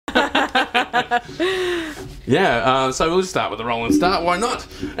So we'll just start with a rolling start. Why not?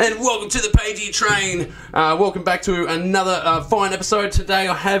 And welcome to the Pagey train. Welcome back to another fine episode. Today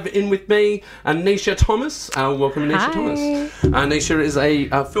I have in with me Anisha Thomas. Welcome, Anisha Hi. Thomas. Anisha is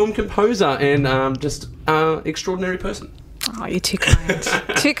a film composer and just extraordinary person. Oh, you're too kind.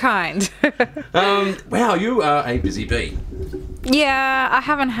 Too kind. Wow, you are a busy bee. Yeah, I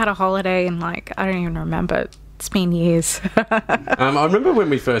haven't had a holiday in I don't even remember. It's been years. I remember when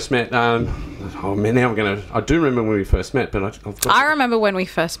we first met. I do remember when we first met, but I remember when we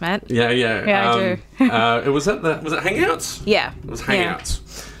first met. Yeah. Yeah, I do. Was it Hangouts? Yeah. It was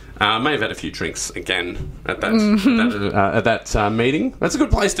Hangouts. I may have had a few drinks again at that meeting. That's a good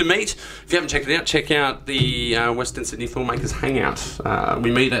place to meet. If you haven't checked it out, check out the Western Sydney Filmmakers Hangout.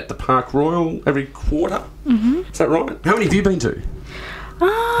 We meet at the Park Royal every quarter. Mm-hmm. Is that right? How many have you been to?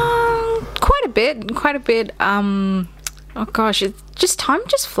 Quite a bit. Oh gosh, time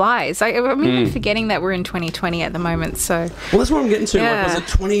just flies. I'm forgetting that we're in 2020 at the moment. So well, that's what I'm getting to. Yeah. Was it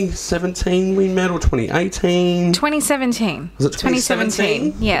 2017 we met or 2018? 2017. Was it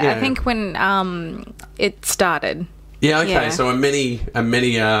 2017? Yeah, I think when it started. Yeah. Okay. Yeah. So a many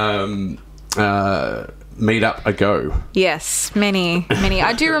meet-up ago. Yes, many.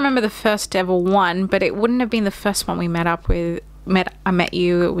 I do remember the first ever one, but it wouldn't have been the first one we met up with. I met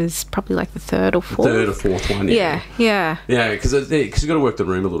you. It was probably like the third or fourth one. Yeah. Yeah, because you got to work the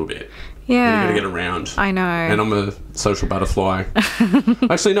room a little bit. Yeah, you got to get around. I know. And I'm a social butterfly.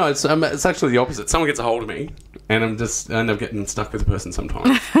 Actually, no. It's actually the opposite. Someone gets a hold of me, and I end up getting stuck with the person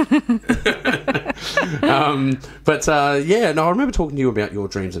sometimes. I remember talking to you about your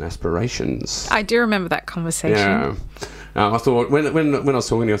dreams and aspirations. I do remember that conversation. Yeah. I thought when I was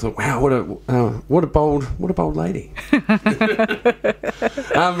talking to you, I thought, wow, what a bold lady. I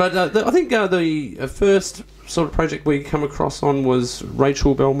think the first sort of project we come across on was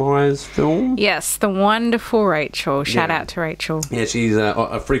Rachel Bellmeyer's film. Yes, the wonderful Rachel. Shout out to Rachel. Yeah, she's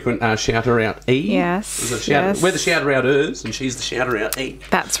a frequent shouter-out E. Yes. We're the shouter-outers, and she's the shouter-out E.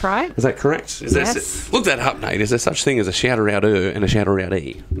 That's right. Is that correct? Yes. Look that up, Nate. Is there such thing as a shouter-outer and a shouter-out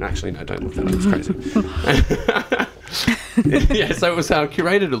E? Actually, no, don't look that up. It's crazy. Yeah, so it was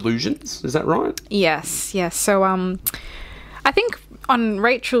Curated Illusions. Is that right? Yes. So, I think on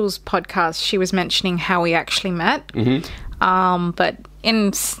Rachel's podcast, she was mentioning how we actually met. Mm-hmm. But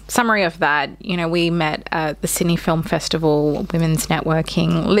in summary of that, we met at the Sydney Film Festival, women's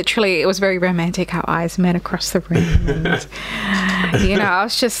networking. Literally, it was very romantic. Our eyes met across the room. And, I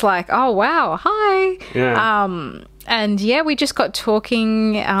was just like, oh, wow, hi. Yeah. And we just got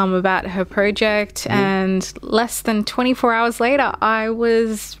talking about her project, and less than 24 hours later, I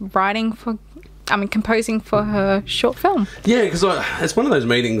was composing for her short film. Yeah, because it's one of those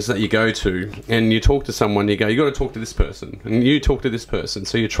meetings that you go to and you talk to someone, you go, you got to talk to this person, and you talk to this person,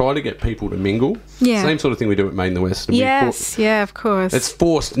 so you try to get people to mingle. Yeah. Same sort of thing we do at Made in the West. Yes, of course. It's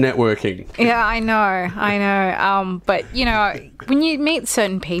forced networking. Yeah, I know. But, when you meet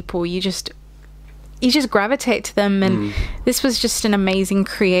certain people, you just gravitate to them, and this was just an amazing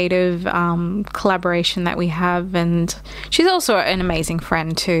creative collaboration that we have, and she's also an amazing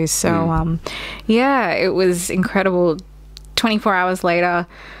friend too, so it was incredible. 24 hours later,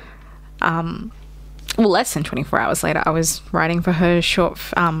 less than 24 hours later, I was writing for her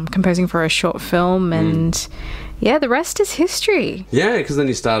composing for a short film, and the rest is history. Yeah, because then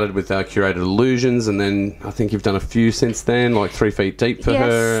you started with Curated Illusions, and then I think you've done a few since then, like 3 Feet Deep for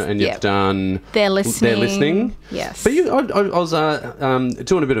her, and you've done They're Listening. Yes. But I was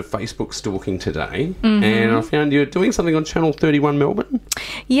doing a bit of Facebook stalking today, and I found you doing something on Channel 31 Melbourne.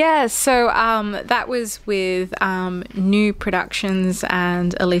 Yeah, so that was with New Productions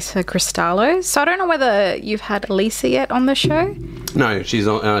and Elisa Cristallo. So I don't know whether you've had Elisa yet on the show. No, she's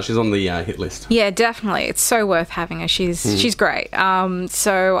on the hit list. Yeah, definitely. It's so worth having her. She's great.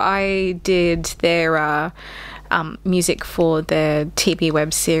 So I did their music for the TV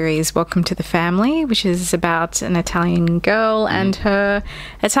web series Welcome to the Family, which is about an Italian girl and her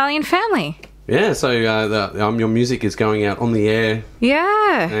Italian family. Yeah, so your music is going out on the air.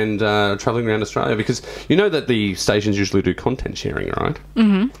 Yeah. And travelling around Australia, because you know that the stations usually do content sharing, right?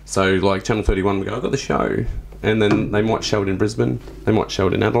 Mm-hmm. So like Channel 31 will go, I've got the show. And then they might show it in Brisbane. They might show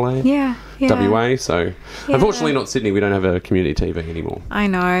it in Adelaide. Yeah. WA. So unfortunately not Sydney. We don't have a community TV anymore. I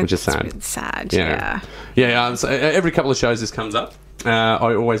know. Which is sad. It's sad, Yeah, so every couple of shows this comes up.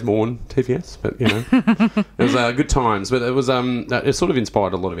 I always mourn TVS, but it was good times. But it was it sort of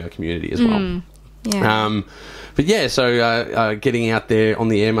inspired a lot of our community as well. Yeah. So getting out there on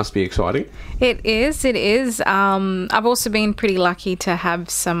the air must be exciting. It is. I've also been pretty lucky to have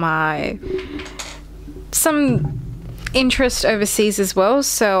some interest overseas as well.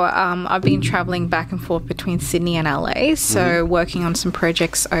 So I've been traveling back and forth between Sydney and LA. So working on some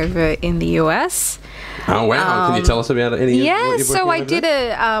projects over in the US. Oh wow! Can you tell us about any? Yeah, so I did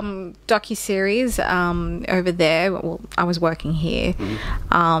a docu-series over there. Well, I was working here,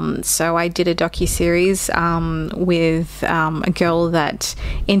 so I did a docu-series with a girl that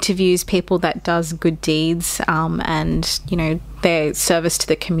interviews people that does good deeds, and their service to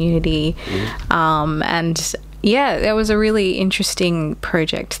the community, and. Yeah, that was a really interesting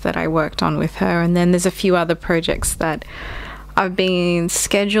project that I worked on with her. And then there's a few other projects that I've been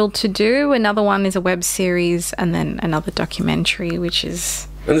scheduled to do. Another one is a web series, and then another documentary, which is...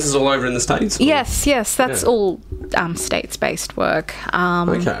 And this is all over in the States? Or? Yes, that's all States-based work.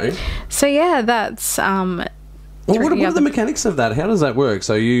 Okay. So, yeah, that's... Well, what are the mechanics of that? How does that work?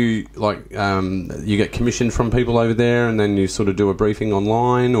 So you you get commissioned from people over there, and then you sort of do a briefing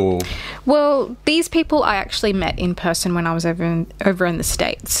online, or? Well, these people I actually met in person when I was over in the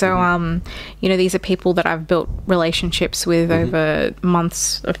States. So, these are people that I've built relationships with over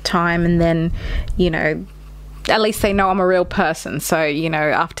months of time, and then, at least they know I'm a real person. So,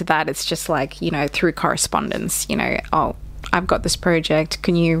 after that, it's just like, through correspondence, I've got this project.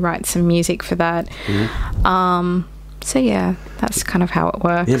 Can you write some music for that? So, yeah, that's kind of how it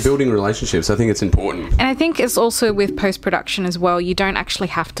works. Yeah, building relationships. I think it's important. And I think it's also with post-production as well. You don't actually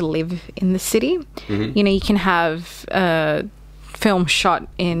have to live in the city. You can have a film shot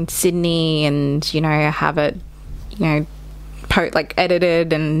in Sydney and, have it,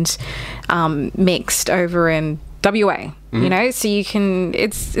 edited and mixed over in WA. So you can.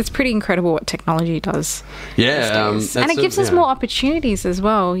 It's pretty incredible what technology does. Yeah, and it gives us more opportunities as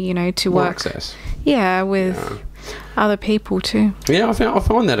well. To more work. Access. Yeah, with other people too. Yeah, I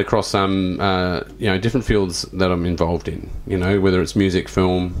find that across some different fields that I'm involved in. Whether it's music,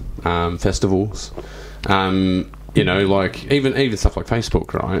 film, festivals. Like even stuff like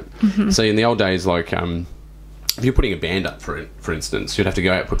Facebook, right? See, in the old days, like if you're putting a band up for instance, you'd have to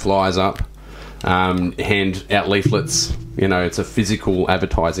go out, put flyers up. Hand out leaflets. It's a physical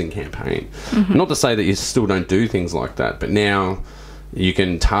advertising campaign. Not to say that you still don't do things like that, but now you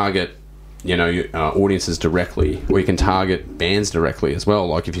can target audiences directly, or you can target bands directly as well.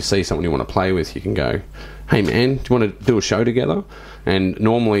 Like if you see someone you want to play with, you can go, hey man, do you want to do a show together? And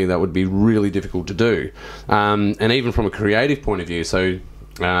normally that would be really difficult to do, and even from a creative point of view. So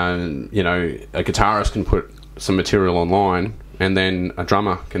a guitarist can put some material online, and then a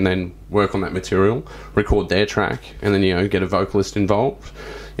drummer can then work on that material, record their track, and then, get a vocalist involved.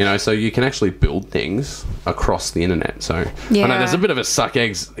 So you can actually build things across the internet. So I know there's a bit of a suck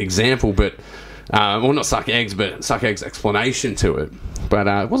eggs example, but, well, not suck eggs, but suck eggs explanation to it. But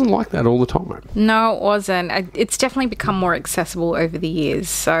it wasn't like that all the time. No, it wasn't. It's definitely become more accessible over the years.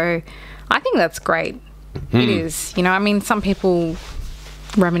 So I think that's great. It is. Some people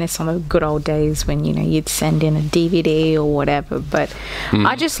reminisce on the good old days when you'd send in a DVD or whatever, but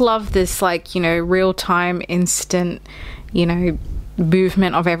I just love this real-time instant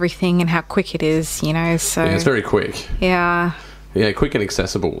movement of everything and how quick it is, so yeah, it's very quick, quick and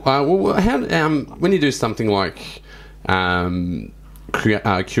accessible. Well, how when you do something like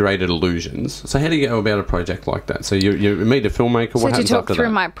curated illusions, so how do you go about a project like that? So you meet a filmmaker. What happens to talk after through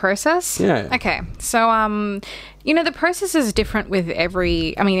that? My process? Yeah. Okay, so the process is different with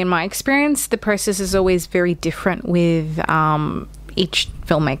in my experience, the process is always very different with each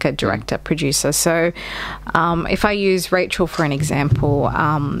filmmaker, director, producer. So if I use Rachel for an example,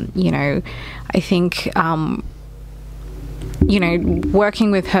 I think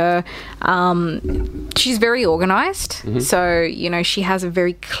working with her, she's very organized. So, she has a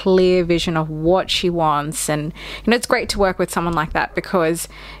very clear vision of what she wants. And, it's great to work with someone like that because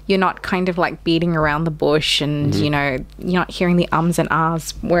you're not kind of like beating around the bush and, you're not hearing the ums and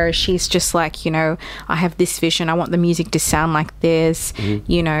ahs. Whereas she's just like, I have this vision. I want the music to sound like this,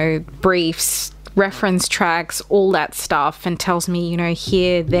 briefs, reference tracks, all that stuff, and tells me,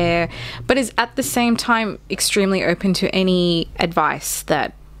 here, there, but is at the same time extremely open to any advice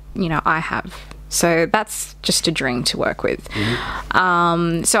that, I have. So that's just a dream to work with.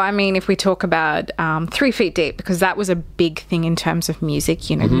 So, if we talk about 3 Feet Deep, because that was a big thing in terms of music,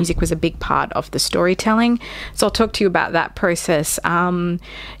 music was a big part of the storytelling. So I'll talk to you about that process.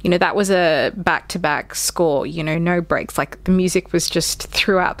 That was a back-to-back score, no breaks. Like the music was just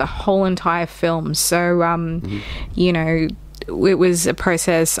throughout the whole entire film. So, it was a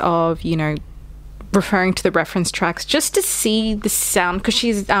process of, referring to the reference tracks just to see the sound, because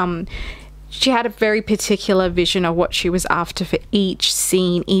she had a very particular vision of what she was after for each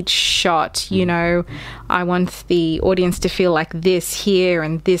scene, each shot. I want the audience to feel like this here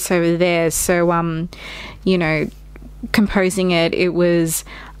and this over there. So, composing it, it was,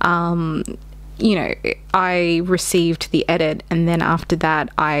 you know, I received the edit, and then after that,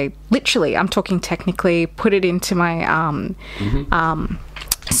 I'm talking technically, put it into my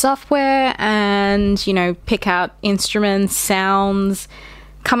software and, you know, pick out instruments, sounds,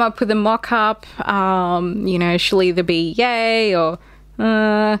 come up with a mock-up. You know, she'll either be yay or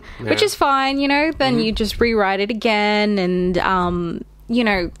which is fine, you know. Then you just rewrite it again, and you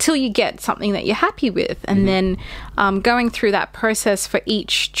know, till you get something that you're happy with, and then going through that process for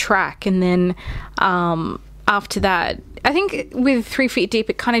each track, and then after that, I think with 3 Feet Deep,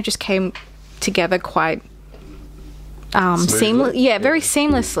 it kind of just came together quite seamless. Yeah, very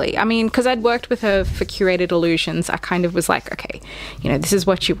seamlessly. I mean, because I'd worked with her for Curated Illusions, I kind of was like, okay, you know, this is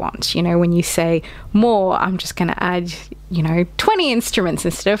what you want. You know, when you say more, I'm just going to add, you know, 20 instruments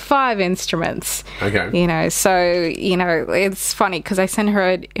instead of 5 instruments. Okay. You know, so, you know, it's funny because I sent her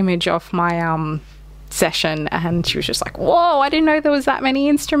an image of my session, and she was just like, whoa, I didn't know there was that many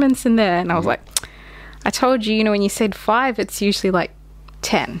instruments in there. And I was like, I told you, you know, when you said 5, it's usually like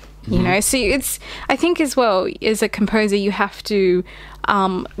 10. You know, so I think as well, as a composer, you have to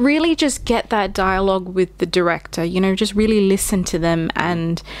really just get that dialogue with the director, you know, just really listen to them,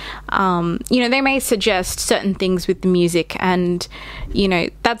 and, you know, they may suggest certain things with the music, and, you know,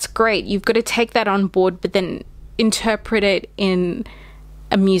 that's great. You've got to take that on board, but then interpret it in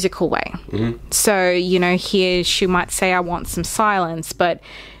a musical way. So, you know, here she might say, I want some silence, but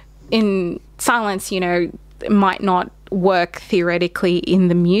in silence, you know, it might not work theoretically in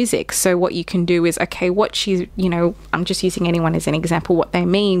the music. So what you can do is, okay, what she's, you know, I'm just using anyone as an example, what they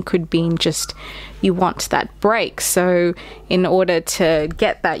mean could be just you want that break. So in order to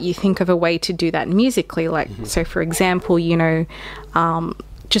get that, you think of a way to do that musically, like so for example, you know,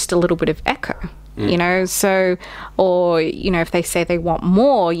 just a little bit of echo, you know, so, or, you know, if they say they want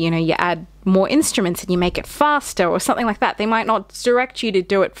more, you know, you add more instruments and you make it faster or something like that. They might not direct you to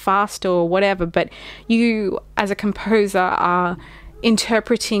do it faster or whatever, but you as a composer are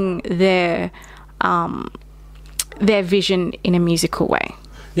interpreting their vision in a musical way.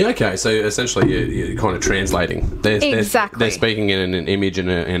 Yeah, okay. So essentially, you're kind of translating. Exactly. They're speaking in an image and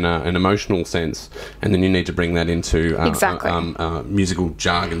an emotional sense, and then you need to bring that into a musical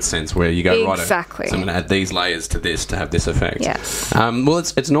jargon sense, where you go, exactly. So I'm going to add these layers to this to have this effect. Yes. Well,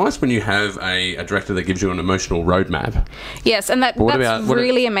 it's nice when you have a director that gives you an emotional roadmap. Yes, and that's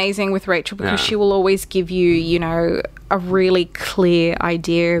really amazing with Rachel, because she will always give you, you know, a really clear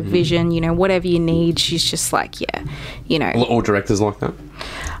idea, vision, you know, whatever you need. She's just like, yeah, you know. All directors like that?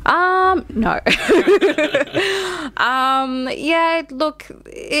 No. Yeah, look,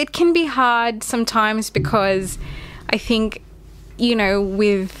 it can be hard sometimes, because I think, you know,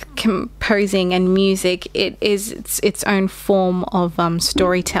 with composing and music, it is its own form of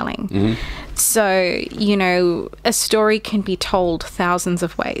storytelling. So, you know, a story can be told thousands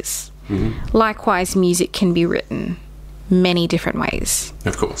of ways. Likewise, music can be written many different ways.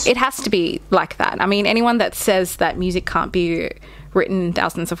 Of course. It has to be like that. I mean, anyone that says that music can't be written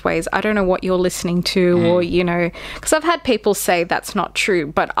thousands of ways, I don't know what you're listening to, or, you know, because I've had people say that's not true,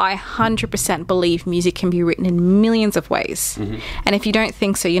 but I 100% believe music can be written in millions of ways. And if you don't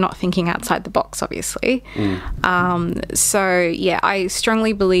think so, you're not thinking outside the box, obviously. So, yeah, I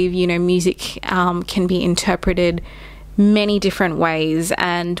strongly believe, you know, music can be interpreted many different ways,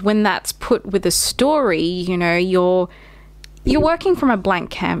 and when that's put with a story, you know, you're working from a blank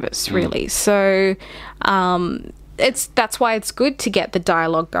canvas, really. So that's why it's good to get the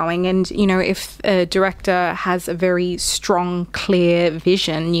dialogue going. And, you know, if a director has a very strong, clear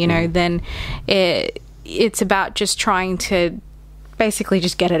vision, you know, then it's about just trying to basically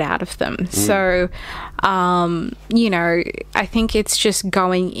just get it out of them. So, you know, I think it's just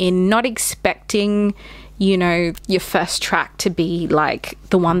going in, not expecting, you know, your first track to be like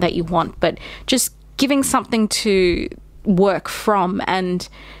the one that you want, but just giving something to work from, and,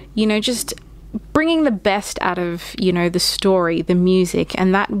 you know, just bringing the best out of, you know, the story, the music,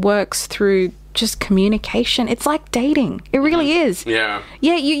 and that works through just communication. It's like dating. It really is. Yeah.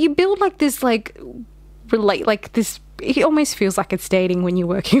 Yeah, you build like this, like, relate, like this. It almost feels like it's dating when you're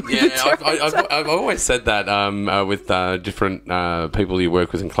working with I've always said that with different people you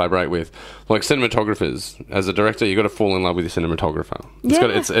work with and collaborate with, like cinematographers. As a director, you've got to fall in love with your cinematographer.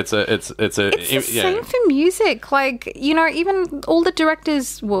 It's the same for music. Like, you know, even all the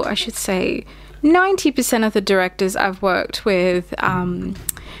directors, well, I should say 90% of the directors I've worked with,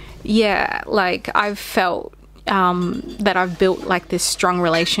 like, I've felt that I've built like this strong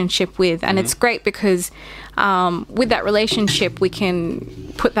relationship with, and it's great because with that relationship we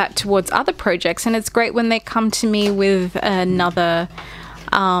can put that towards other projects, and it's great when they come to me with another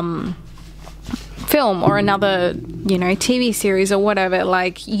film or another, TV series or whatever,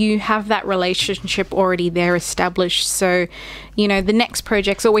 like, you have that relationship already there established. So, the next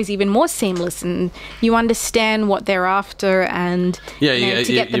project's always even more seamless, and you understand what they're after, and to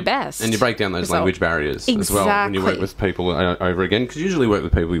get the best. And you break down those language barriers as well when you work with people over again, because you usually work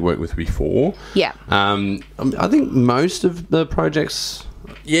with people you worked with before. Yeah. I think most of the projects...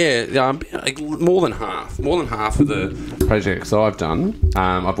 more than half of the projects I've done,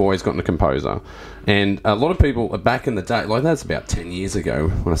 I've always gotten a composer. And a lot of people back in the day, like that's about 10 years ago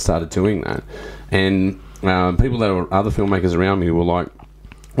when I started doing that, and people that were other filmmakers around me were like,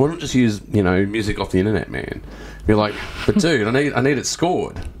 why not just use music off the internet, man? You're like, but dude, I need it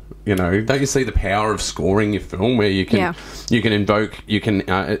scored. Don't you see the power of scoring your film, where you can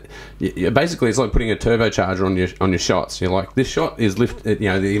basically it's like putting a turbocharger on your shots. You're like, this shot is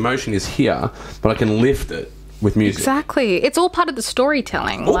the emotion is here, but I can lift it with music. Exactly. It's all part of the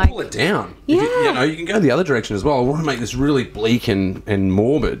storytelling. Or pull it down. Yeah. You can go the other direction as well. I want to make this really bleak and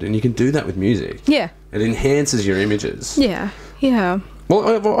morbid, and you can do that with music. Yeah. It enhances your images. Yeah. Yeah. Well,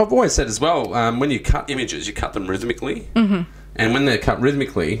 I've always said as well, when you cut images, you cut them rhythmically. Mm-hmm. And when they're cut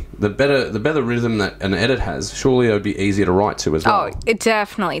rhythmically, the better rhythm that an edit has, surely it would be easier to write to as well. Oh, it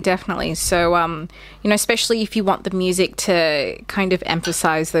definitely. So, especially if you want the music to kind of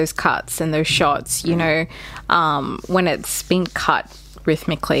emphasize those cuts and those shots, when it's been cut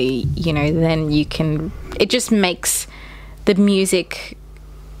rhythmically, then you can... It just makes the music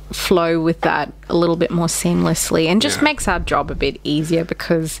flow with that a little bit more seamlessly, and just makes our job a bit easier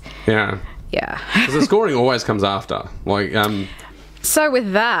because... Yeah. Because the scoring always comes after. So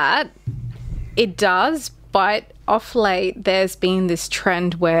with that, it does, but off late there's been this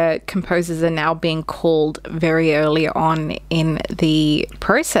trend where composers are now being called very early on in the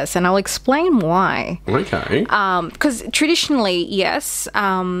process, and I'll explain why. Okay. Because traditionally, yes,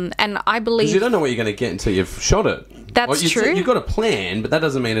 and I believe... Because you don't know what you're going to get until you've shot it. That's true. You've got a plan, but that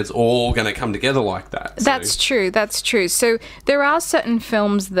doesn't mean it's all going to come together like that. So. That's true. So there are certain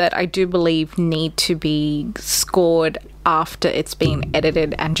films that I do believe need to be scored after it's been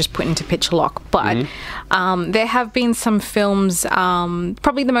edited and just put into picture lock. But there have been some films,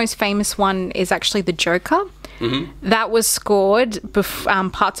 probably the most famous one is actually The Joker. Mm-hmm. That was scored,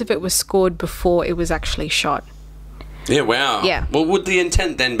 parts of it was scored before it was actually shot. Yeah, wow. Yeah. Well, would the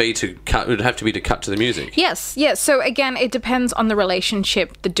intent then be to cut? Would it have to be to cut to the music? Yes. So again, it depends on the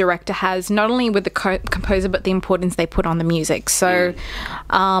relationship the director has, not only with the composer, but the importance they put on the music. So,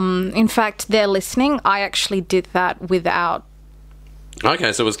 in fact, they're listening. I actually did that without.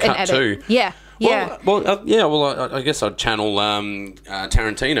 Okay, so it was cut too. Yeah. Yeah. Well, I guess I'd channel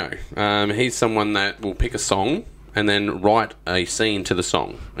Tarantino. He's someone that will pick a song and then write a scene to the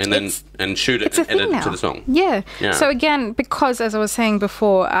song, and then shoot it and edit it to the song. Yeah. So again, because as I was saying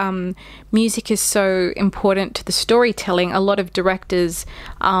before, music is so important to the storytelling. A lot of directors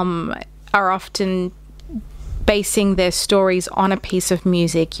are often basing their stories on a piece of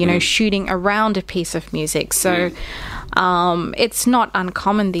music, shooting around a piece of music. So it's not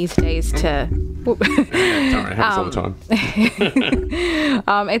uncommon these days to... it happens all the time.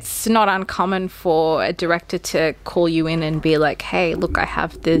 It's not uncommon for a director to call you in and be like, hey, look, I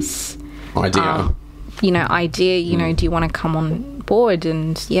have this... idea. Do you want to come on board?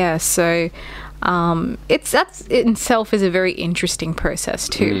 And so... that in itself is a very interesting process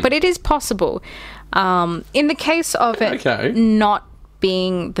too, but it is possible. In the case of it not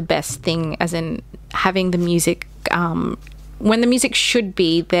being the best thing, as in having the music, when the music should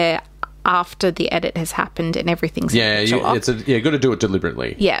be there after the edit has happened and everything's you've got to do it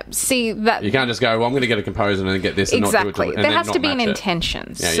deliberately. Yeah, see that you can't just go, well, I'm going to get a composer and then get this and not do it deliberately. There has to be an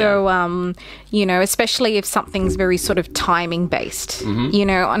intention. Especially if something's very sort of timing based. On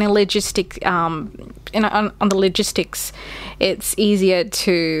a logistic, on the logistics, it's easier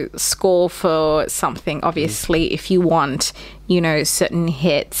to score for something. Obviously, if you want, certain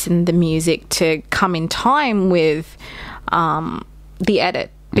hits and the music to come in time with the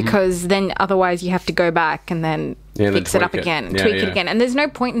edit. Because then otherwise you have to go back and then fix it up again and tweak it again. And there's no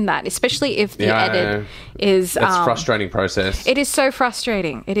point in that, especially if the edit is... That's a frustrating process. It is so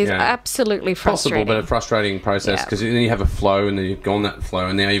frustrating. It is absolutely frustrating. Possible, but a frustrating process because then you have a flow and then you've gone that flow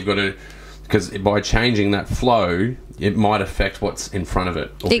and now you've got to... Because by changing that flow, it might affect what's in front of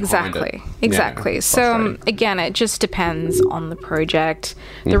it or exactly. So, again, it just depends on the project.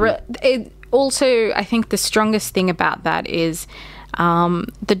 Also, I think the strongest thing about that is...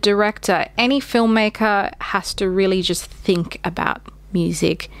 the director, any filmmaker has to really just think about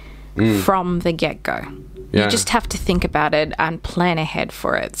music from the get-go. You just have to think about it and plan ahead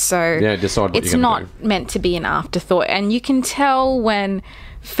for it. So decide what it's not meant to be an afterthought. And you can tell when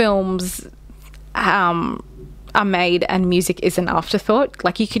films are made and music is an afterthought.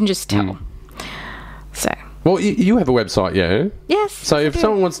 Like, you can just tell. So... Well, you have a website, yeah? Yes. So if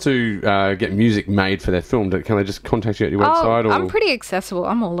someone wants to get music made for their film, can they just contact you at your website? Or? I'm pretty accessible.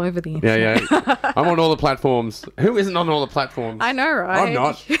 I'm all over the internet. Yeah. I'm on all the platforms. Who isn't on all the platforms? I know, right? I'm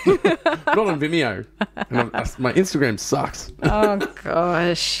not. I'm not on Vimeo. And my Instagram sucks. Oh,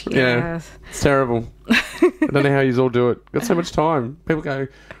 gosh. Yeah. It's terrible. I don't know how you all do it. Got so much time. People go,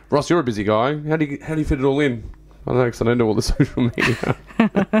 Ross, you're a busy guy. How do you fit it all in? I don't know, because I don't do all the social media.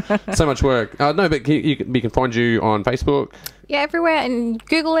 So much work. No, but we can find you on Facebook. Yeah, everywhere. And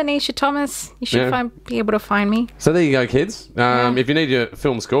Google Anisha Thomas. You should be able to find me. So there you go, kids. If you need your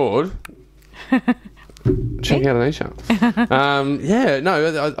film scored, check out Anisha.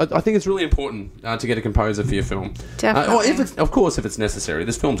 I think it's really important to get a composer for your film. Definitely. If it's necessary.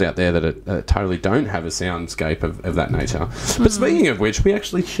 There's films out there that totally don't have a soundscape of that nature. But speaking of which, we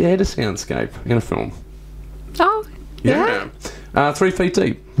actually shared a soundscape in a film. Oh, yeah. 3 feet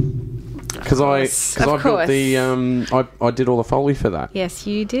deep. Because I built the I did all the Foley for that. Yes,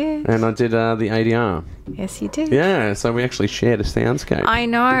 you did. And I did the ADR. Yes, you did. Yeah, so we actually shared a soundscape. I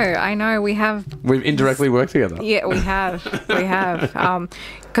know. We've indirectly worked together. Yeah, we have.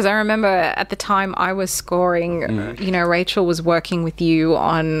 Because I remember at the time I was scoring. Rachel was working with you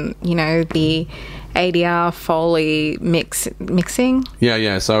on the ADR Foley mixing.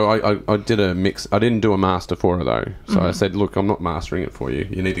 Yeah. So I did a mix. I didn't do a master for her though. So I said, look, I'm not mastering it for you.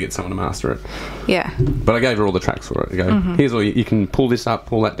 You need to get someone to master it. Yeah. But I gave her all the tracks for it. I go, here's all you can pull this up,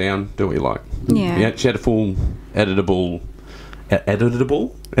 pull that down, do what you like. Yeah. She had a full editable.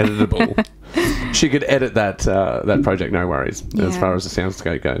 She could edit that project, no worries, as far as the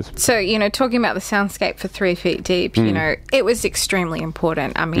soundscape goes. So, talking about the soundscape for 3 feet deep, it was extremely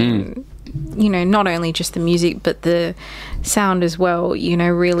important. I mean, not only just the music, but the sound as well,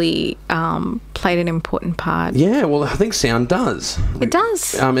 really played an important part. Yeah, well, I think sound does. It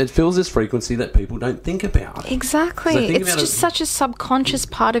does. It fills this frequency that people don't think about. Exactly. It's just such a subconscious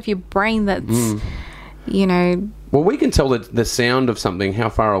part of your brain that's, Well, we can tell the sound of something, how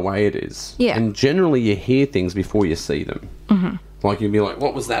far away it is. Yeah. And generally you hear things before you see them. Mm-hmm. Like you'll be like,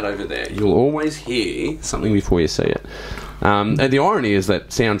 what was that over there? You'll always hear something before you see it. And the irony is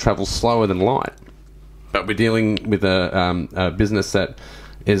that sound travels slower than light. But we're dealing with a business that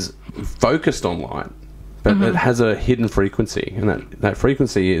is focused on light, but it has a hidden frequency. And that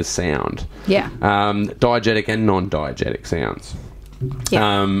frequency is sound. Yeah. Diegetic and non-diegetic sounds.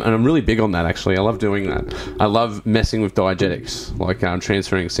 Yeah. And I'm really big on that, actually. I love doing that. I love messing with diegetics, like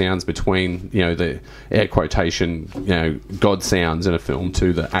transferring sounds between, the air quotation, God sounds in a film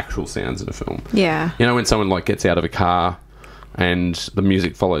to the actual sounds in a film. Yeah. When someone gets out of a car and the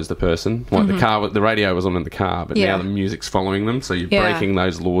music follows the person, the radio was on in the car, but now the music's following them, so you're breaking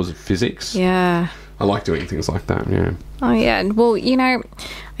those laws of physics. Yeah. I like doing things like that. Yeah. Oh yeah. Well,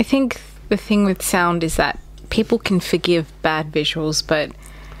 I think the thing with sound is that people can forgive bad visuals, but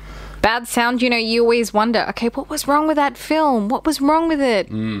bad sound, you always wonder, okay, what was wrong with that film? What was wrong with it?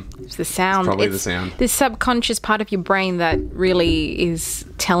 It's the sound. It's probably the sound. This subconscious part of your brain that really is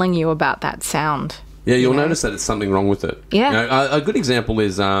telling you about that sound. Yeah, you'll notice that it's something wrong with it. Yeah. A good example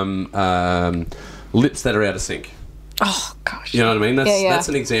is lips that are out of sync. Oh, gosh. You know what I mean? That's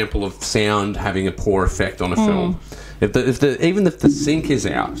an example of sound having a poor effect on a film. Even if the sync is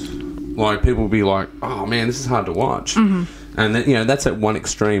out, people will be like, oh man, this is hard to watch. And then, that's at one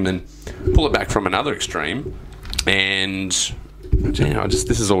extreme. Then pull it back from another extreme, and this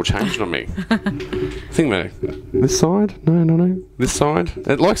has all changed on me. I think this side? No. This side?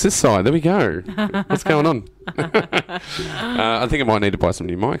 It likes this side. There we go. What's going on? I think I might need to buy some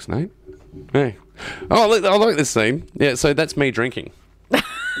new mics, Nate. Hey. Oh, look, I like this scene. Yeah, so that's me drinking. So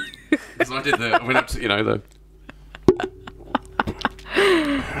I went up to, the...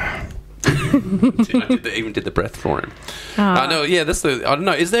 I even did the breath for him. No, yeah, that's I don't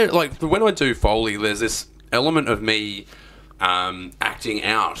know. Is there, when I do Foley, there's this element of me acting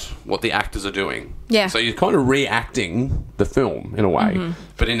out what the actors are doing. Yeah. So you're kind of reacting the film in a way,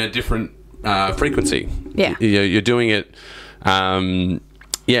 but in a different frequency. Yeah. You're doing it,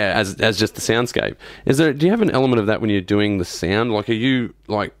 as just the soundscape. Do you have an element of that when you're doing the sound? Are you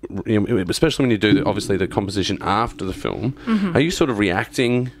especially when you do obviously the composition after the film, are you sort of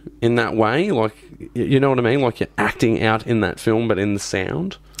reacting in that way? You know what I mean? Like you're acting out in that film, but in the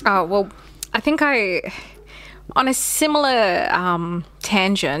sound? Oh, well, I think on a similar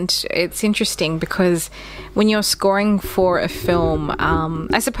tangent, it's interesting because when you're scoring for a film,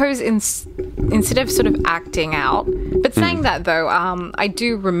 I suppose instead of sort of acting out, but saying that though, I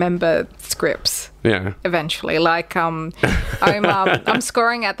do remember scripts. Yeah. Eventually, like I'm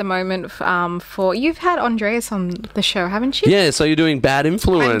scoring at the moment for you've had Andreas on the show, haven't you? Yeah, so you're doing Bad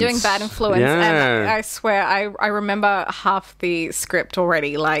Influence. I'm doing Bad Influence, and I swear I remember half the script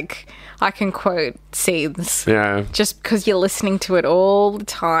already. Like I can quote scenes, just because you're listening to it all the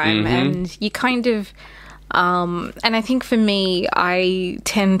time, and you kind of, and I think for me, I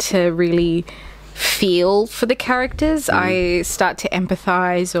tend to really feel for the characters. I start to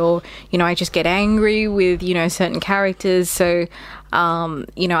empathize, or I just get angry with certain characters. So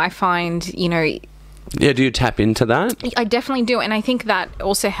I find do you tap into that? I definitely do, and I think that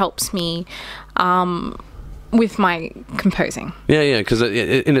also helps me with my composing. Yeah, because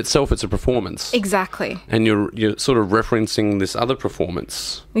in itself it's a performance. Exactly. And you're sort of referencing this other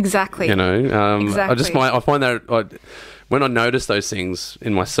performance. Exactly. Exactly. I find that when I notice those things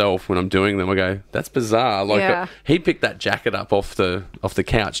in myself when I'm doing them, I go, "That's bizarre." Like he picked that jacket up off the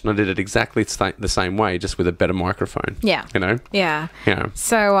couch, and I did it exactly the same way, just with a better microphone. Yeah. Yeah.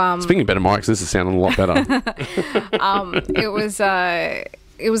 So speaking of better mics, this is sounding a lot better.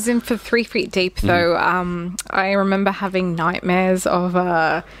 It was in for 3 Feet Deep, though. I remember having nightmares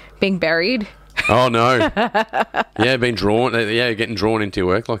of being buried. Oh, no. Yeah, being drawn. Yeah, getting drawn into your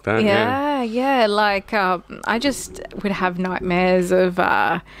work like that. Yeah. Like, I just would have nightmares of,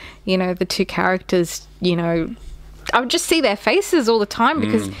 the two characters, I would just see their faces all the time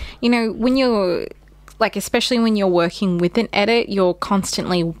because, when you're... Like, especially when you're working with an edit, you're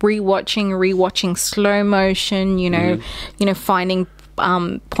constantly rewatching slow motion, finding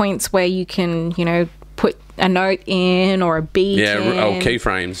points where you can, put a note in or a beat in.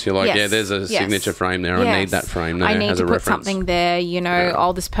 Keyframes. You're like, there's a signature frame there. I need that frame there. I need as to a put reference. something there,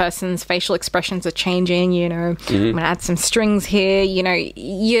 this person's facial expressions are changing, I'm going to add some strings here.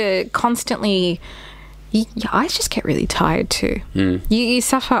 You're constantly... Your eyes just get really tired too. You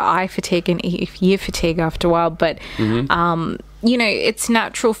suffer eye fatigue and ear fatigue after a while, but it's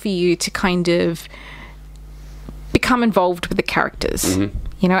natural for you to kind of become involved with the characters,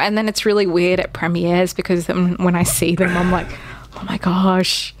 and then it's really weird at premieres because when I see them, I'm like, oh my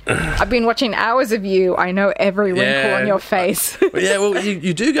gosh, I've been watching hours of you. I know every wrinkle on your face.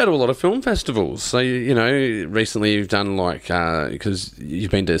 You do go to a lot of film festivals. So, recently you've done because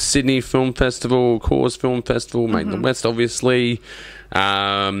you've been to Sydney Film Festival, Cause Film Festival, Made in the West, obviously,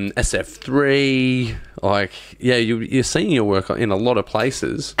 SF3. You're seeing your work in a lot of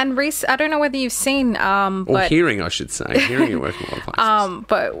places. And Reese, I don't know whether you've seen... or hearing, I should say. Hearing your work in a lot of places.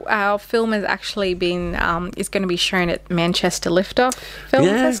 But our film has actually been... is going to be shown at Manchester Liftoff Film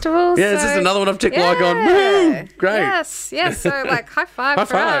Festival. Yeah, this is another one I've ticked on. Woo! Great. Yes. So, high five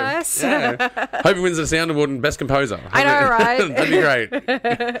for us. Yeah. Hope he wins the Sound Award and Best Composer. I know, right? That'd be great.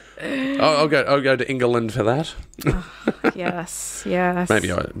 I'll go to England for that. Yes.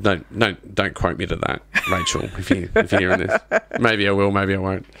 Maybe I don't quote me to that, Rachel. If you're hearing this, maybe I will, maybe I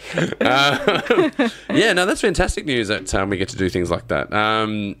won't. That's fantastic news that we get to do things like that.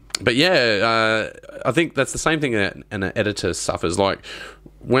 But I think that's the same thing that an editor suffers. Like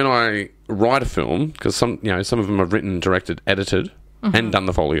when I write a film, because some of them I've written, directed, edited, and done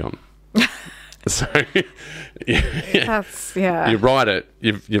the Foley on. So you write it,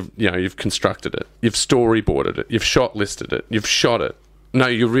 you've constructed it, you've storyboarded it, you've shot listed it, you've shot it. No,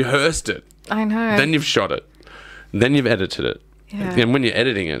 you rehearsed it. I know. Then you've shot it. Then you've edited it. Yeah. And when you're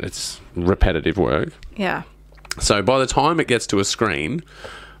editing it, it's repetitive work. Yeah. So by the time it gets to a screen,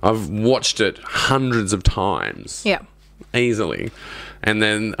 I've watched it hundreds of times. Yeah. Easily. And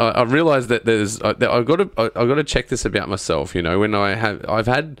then I realised that I've got to check this about myself. When I've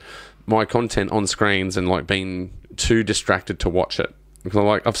had my content on screens and been too distracted to watch it.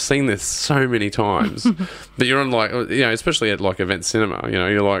 Because I've seen this so many times. But you're on especially at event cinema,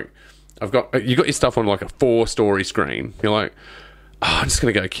 you're like, you got your stuff on a 4-story screen. You're like, I'm just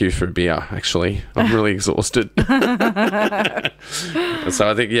going to go queue for a beer, actually. I'm really exhausted. So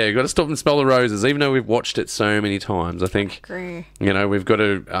I think, you've got to stop and smell the roses, even though we've watched it so many times. I think, I agree. We've got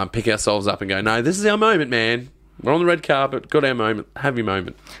to pick ourselves up and go, no, this is our moment, man. We're on the red carpet, got our moment, have your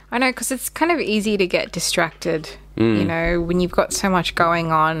moment. I know, because it's kind of easy to get distracted, when you've got so much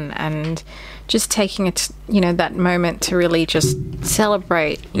going on, and just taking it, that moment to really just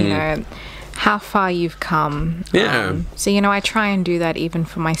celebrate, how far you've come. Yeah. So, I try and do that even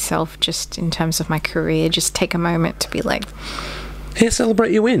for myself, just in terms of my career, just take a moment to be like... Yeah,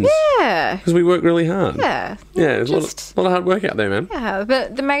 celebrate your wins. Yeah. Because we work really hard. Yeah. Yeah, there's a lot of hard work out there, man. Yeah,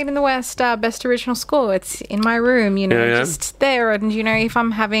 the Made in the West Best Original Score, it's in my room, just there. And, if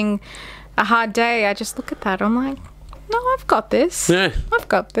I'm having a hard day, I just look at that. I'm like, no, I've got this. Yeah. I've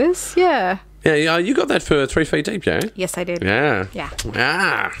got this, yeah. Yeah, you got that for 3 Feet Deep, yeah? Yes, I did. Yeah. Yeah.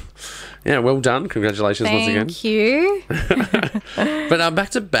 Ah. Yeah, well done. Congratulations once again. Thank you. But back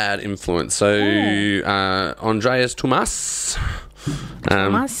to bad influence. So, Andreas Tomas.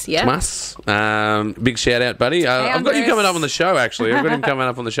 Thomas, yeah. Tomas. Big shout out, buddy. I've got you Andres. coming up on the show, actually. I've got him coming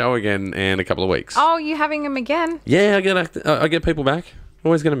up on the show again in a couple of weeks. Oh, you having him again? Yeah, I get people back.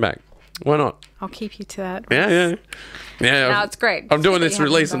 Always get them back. Why not? I'll keep you to that. Yeah. No, it's great. I'm doing It's this good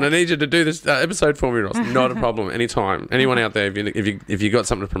you release, have and I him back. need you to do this episode for me, Ross. Not a problem. Anytime. Anyone out there, if you got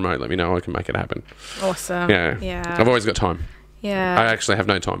something to promote, let me know. I can make it happen. Awesome. Yeah. I've always got time. I Yeah. actually have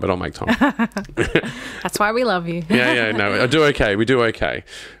no time, but I'll make time. That's why we love you. No, I do okay. We do okay.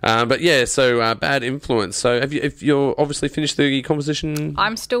 But yeah, so bad influence. So if you're obviously finished the composition?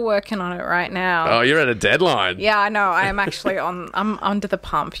 I'm still working on it right now. Oh, you're at a deadline. Yeah, I know. I am actually I'm under the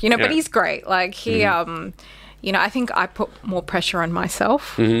pump. But Yeah. he's great. Like he I think I put more pressure on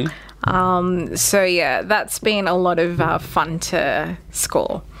myself. So yeah, that's been a lot of fun to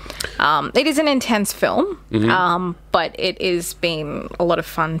score. It is an intense film, but it has been a lot of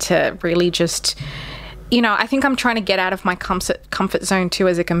fun to really just, I think I'm trying to get out of my comfort zone too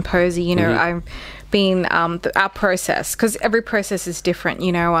as a composer. I've been our process, because every process is different.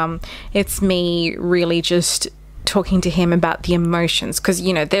 It's me really just talking to him about the emotions, because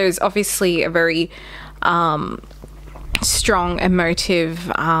there's obviously a very strong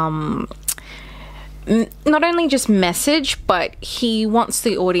emotive not only just message, but he wants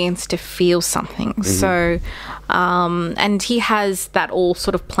the audience to feel something. So and he has that all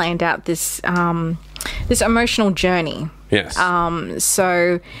sort of planned out, this this emotional journey. Yes.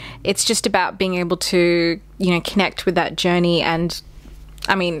 So it's just about being able to connect with that journey. And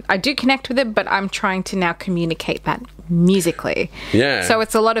I mean, I do connect with it, but I'm trying to now communicate that musically. Yeah. So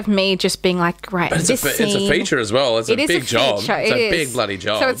it's a lot of me just being like, right, But it's a feature as well. It's a big job. It's a big bloody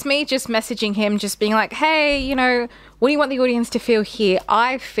job. So it's me just messaging him, just being like, hey, what do you want the audience to feel here?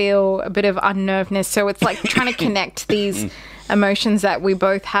 I feel a bit of unnervedness. So it's like trying to connect these emotions that we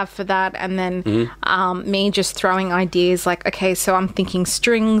both have for that, and then me just throwing ideas like, okay, so I'm thinking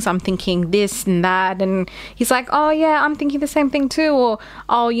strings, I'm thinking this and that, and he's like, oh yeah, I'm thinking the same thing too, or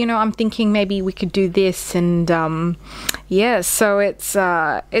oh, I'm thinking maybe we could do this, and so it's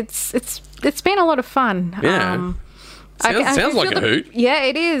been a lot of fun. Yeah. Sounds like a hoot. Yeah,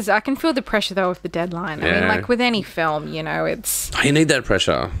 it is. I can feel the pressure though of the deadline. I mean, like with any film, it's. You need that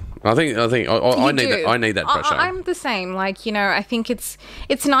pressure. I need that pressure. I'm the same. Like, I think it's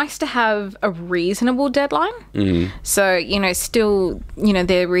nice to have a reasonable deadline. So, still,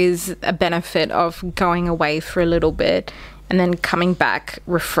 there is a benefit of going away for a little bit and then coming back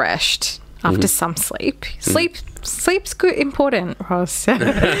refreshed after some sleep. Sleep's good, important, Ross.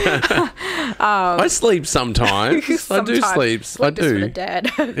 I sleep sometimes. I do sleep. I do. For the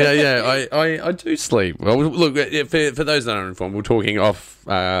dead. I do sleep. Well, look, for those that aren't informed, we're talking off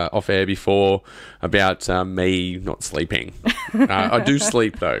air before about me not sleeping. I do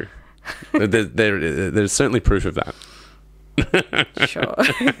sleep though. There's certainly proof of that. Sure.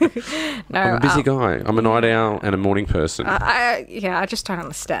 No, I'm a busy guy. I'm a night owl and a morning person. I just don't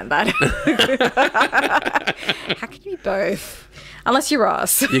understand that. How can you be both? Unless you're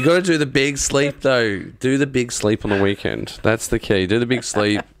Ross. You got to do the big sleep though. Do the big sleep on the weekend. That's the key. Do the big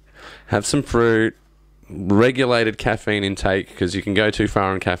sleep. Have some fruit. Regulated caffeine intake, because you can go too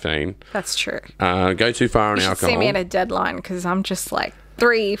far on caffeine. That's true. Go too far on you should alcohol. see me at a deadline, because I'm just like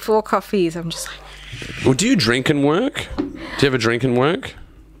 3-4 coffees. I'm just like. Well, do you drink and work? Do you ever drink and work?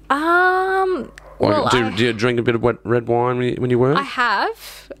 Well, do you drink a bit of red wine when you work? I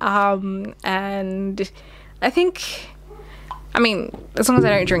have, and I think, as long as I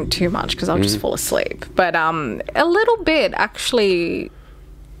don't drink too much, because I'll just fall asleep. But a little bit actually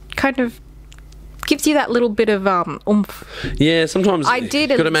kind of gives you that little bit of oomph. Yeah, sometimes you've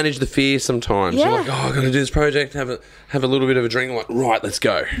got to manage the fear sometimes. Yeah. You're like, I've got to do this project, have a little bit of a drink. I'm like, right, let's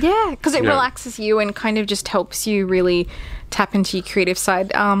go. Yeah, because it relaxes you and kind of just helps you really tap into your creative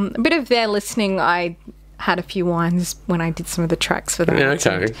side. A bit of their listening, I had a few wines when I did some of the tracks for that. Yeah,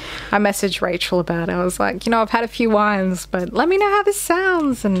 okay. And I messaged Rachel about it. I was like, I've had a few wines, but let me know how this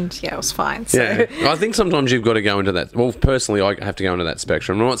sounds. And yeah, it was fine. So. Yeah, I think sometimes you've got to go into that. Well, personally, I have to go into that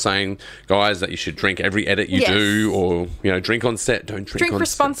spectrum. I'm not saying, guys, that you should drink every edit you do, or drink on set. Don't drink on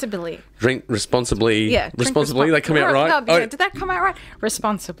responsibly. Set. Drink responsibly. Yeah, responsibly. They come out right. No, did that come out right?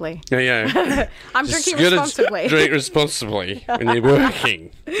 Responsibly. Yeah. I'm drinking responsibly. Drink responsibly when you're working.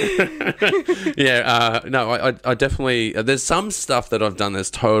 Yeah. No, I definitely. There's some stuff that I've done that's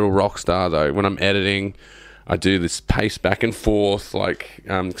total rock star though. When I'm editing, I do this pace back and forth, like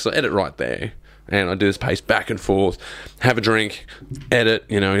because I edit right there. And I do this pace back and forth, have a drink, edit,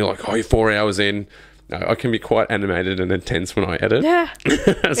 you're like, you're 4 hours in, I can be quite animated and intense when I edit. Yeah.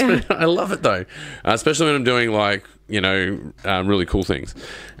 I love it though, especially when I'm doing like, really cool things.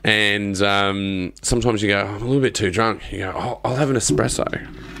 And sometimes you go, I'm a little bit too drunk. You go, I'll have an espresso.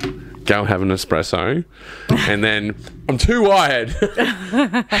 Go have an espresso, and then I'm too wired.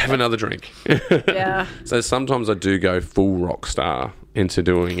 Have another drink. Yeah. So sometimes I do go full rock star into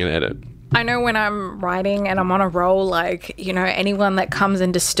doing an edit. I know when I'm writing and I'm on a roll, like, anyone that comes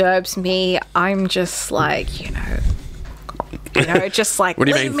and disturbs me, I'm just like, just like, what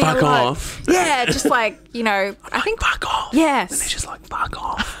do you mean, fuck alone. off? Yeah, just like, I think, fuck off. Yes. And they're just like, fuck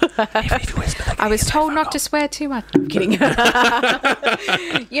off. If you whisper, I was told not to swear too much. I'm kidding.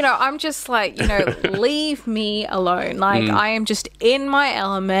 I'm just like, leave me alone. Like, I am just in my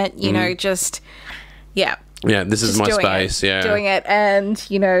element, just, yeah. Yeah, this is my space, Doing it. And,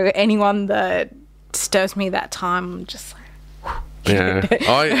 anyone that disturbs me that time, I'm just like, yeah,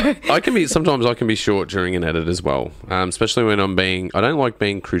 sometimes I can be short during an edit as well, especially when I don't like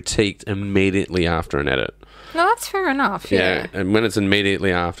being critiqued immediately after an edit. No, that's fair enough. Yeah. And when it's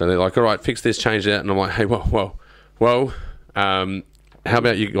immediately after, they're like, all right, fix this, change that. And I'm like, hey, whoa. How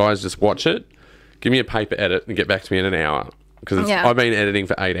about you guys just watch it, give me a paper edit and get back to me in an hour. Because I've been editing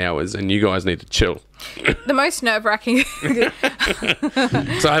for 8 hours and you guys need to chill. The most nerve-wracking... So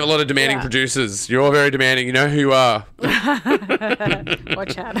I have a lot of demanding producers. You're all very demanding. You know who you are.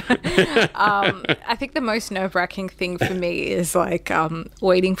 Watch out. I think the most nerve-wracking thing for me is like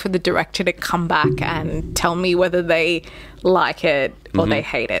waiting for the director to come back and tell me whether they like it or they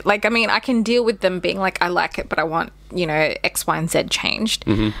hate it. Like, I mean, I can deal with them being like, I like it, but I want, X, Y, and Z changed.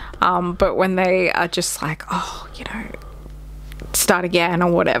 But when they are just like, start again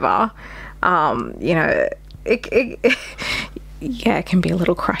or whatever, it can be a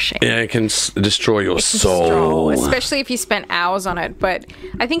little crushing. Yeah, it can destroy your soul. Especially if you spent hours on it. But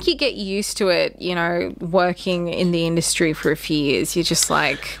I think you get used to it, working in the industry for a few years. You're just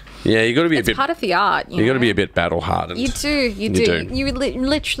like... Yeah, you got to be a bit... part of the art, you got to be a bit battle-hardened. You do. You're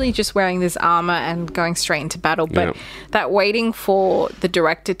literally just wearing this armour and going straight into battle. But that waiting for the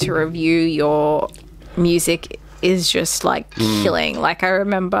director to review your music is just like killing. Like, I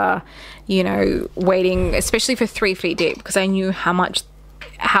remember, waiting, especially for 3 Feet Deep, because I knew how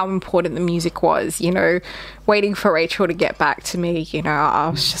important the music was, waiting for Rachel to get back to me, I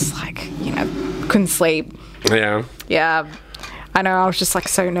was just like, couldn't sleep. Yeah. I know, I was just like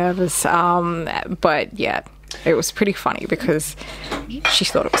so nervous. But yeah, it was pretty funny because she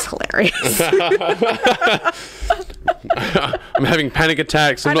thought it was hilarious. I'm having panic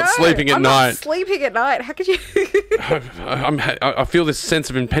attacks. I'm not sleeping at night. I'm not sleeping at night. How could you? I feel this sense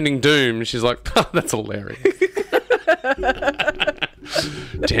of impending doom. She's like, that's hilarious.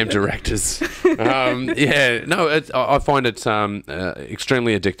 Damn directors. I find it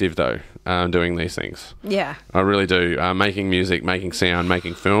extremely addictive though, doing these things. Yeah. I really do. Making music, making sound,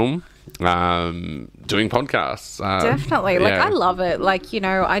 making film. Doing podcasts. Definitely. Like, I love it. Like,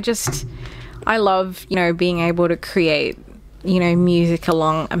 I love, being able to create, music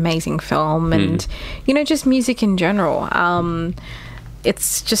along amazing film and, just music in general.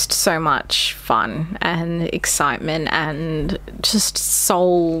 It's just so much fun and excitement and just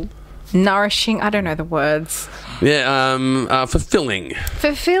soul nourishing. I don't know the words. Yeah, fulfilling.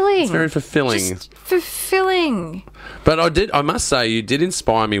 Fulfilling. It's very fulfilling. Just fulfilling. But I must say, you did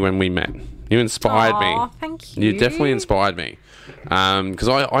inspire me when we met. You inspired me. Oh, thank you. You definitely inspired me. Because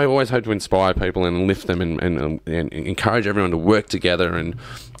I always hope to inspire people and lift them and encourage everyone to work together and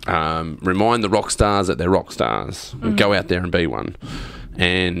remind the rock stars that they're rock stars and go out there and be one.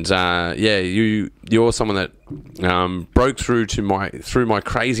 And you're someone that broke through my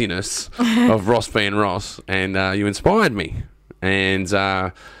craziness of Ross being Ross, and you inspired me. And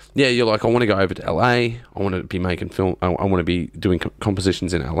you're like, I want to go over to LA. I want to be making film. I want to be doing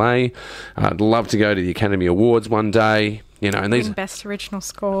compositions in LA. I'd love to go to the Academy Awards one day. And these best original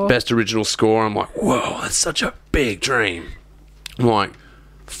score. I'm like, whoa, that's such a big dream. I'm like,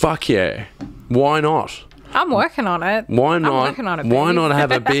 fuck yeah, why not? I'm working on it. Why not? I'm working on it, baby. Why not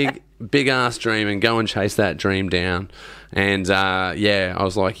have a big ass dream and go and chase that dream down? And I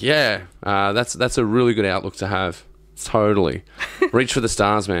was like, that's a really good outlook to have. Totally. Reach for the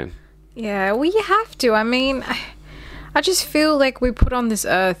stars, man. Yeah, well, you have to. I mean, I just feel like we put on this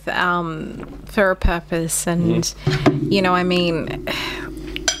earth for a purpose. And,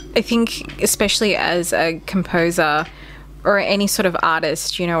 I think especially as a composer or any sort of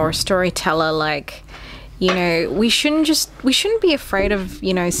artist, or a storyteller, like, we shouldn't be afraid of,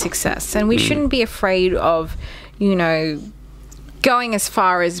 success. And we shouldn't be afraid of, going as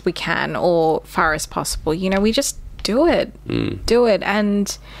far as we can or far as possible. We just do it.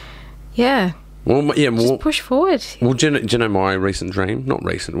 And, yeah, Well, yeah, Just push forward. Well, do you know my recent dream? Not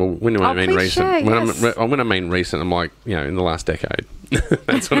recent. Well, when do I mean recent? Share, yes. When I mean recent, I'm like, in the last decade.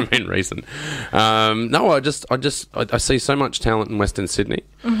 That's what I mean recent. No, I see so much talent in Western Sydney,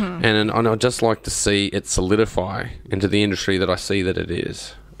 and I'd just like to see it solidify into the industry that I see that it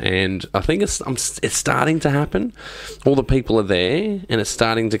is. And I think it's starting to happen. All the people are there, and it's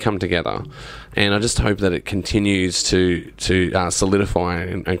starting to come together. And I just hope that it continues to solidify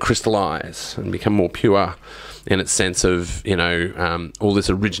and crystallise and become more pure in its sense of all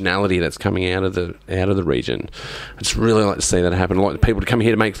this originality that's coming out of the region. I just really like to see that happen. I'd like people to come here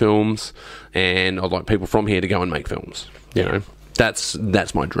to make films, and I'd like people from here to go and make films.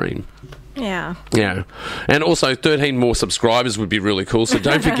 That's my dream. Yeah. Yeah. And also 13 more subscribers would be really cool, so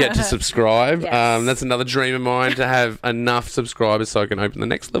don't forget to subscribe. Yes. That's another dream of mine, to have enough subscribers so I can open the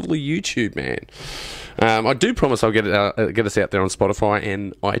next level of YouTube, man. I do promise I'll get us out there on Spotify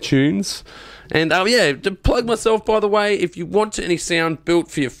and iTunes. And to plug myself, by the way, if you want any sound built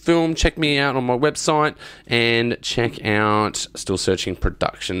for your film, check me out on my website, and check out Still Searching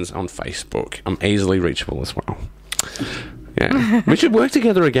Productions on Facebook. I'm easily reachable as well. Yeah, we should work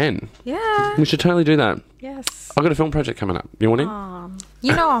together again. Yeah. We should totally do that. Yes. I've got a film project coming up. You want in?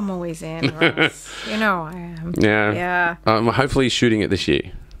 I'm always in, Ross. I am. Yeah. Yeah. I'm hopefully shooting it this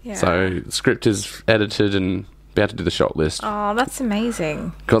year. Yeah. So the script is edited and about to do the shot list. Oh, that's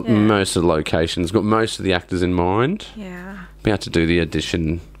amazing. Got most of the locations, got most of the actors in mind. Yeah. About to do the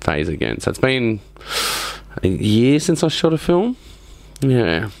audition phase again. So it's been a year since I shot a film.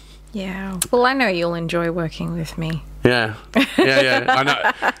 Yeah. Yeah. Well, I know you'll enjoy working with me. Yeah. I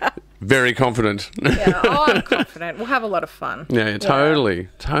know. Very confident. Yeah. Oh, I'm confident. We'll have a lot of fun. Yeah, totally.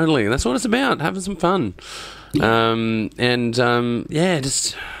 That's what it's about, having some fun. Just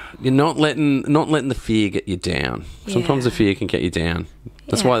you're not letting the fear get you down. Sometimes the fear can get you down.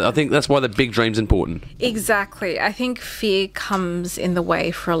 That's why the big dream's important. Exactly. I think fear comes in the way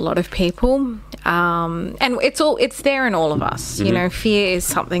for a lot of people. And it's there in all of us. Mm-hmm. Fear is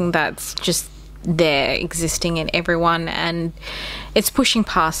something that's just there, existing in everyone, and it's pushing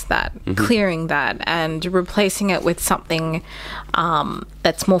past that, clearing that, and replacing it with something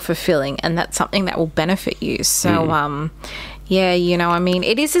that's more fulfilling, and that's something that will benefit you. So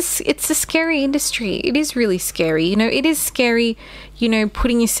it's a scary industry. It is really scary. It is scary,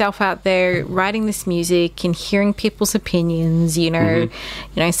 putting yourself out there, writing this music and hearing people's opinions.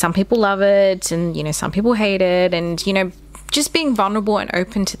 Some people love it, and some people hate it, and just being vulnerable and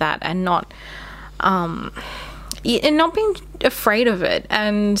open to that, and not being afraid of it.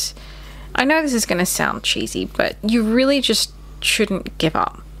 And I know this is going to sound cheesy, but you really just shouldn't give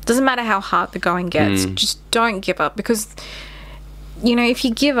up. Doesn't matter how hard the going gets, just don't give up, because if you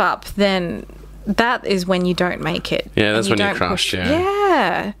give up, then that is when you don't make it. Yeah, that's when you crash.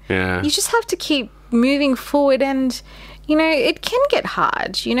 Yeah. You just have to keep moving forward, and it can get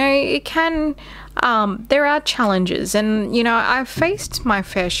hard. It can. There are challenges, and I've faced my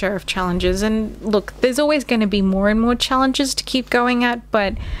fair share of challenges, and look, there's always going to be more and more challenges to keep going at,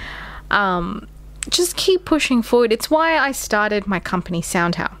 but just keep pushing forward. It's why I started my company,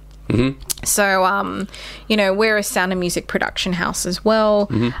 Soundhow. So we're a sound and music production house as well,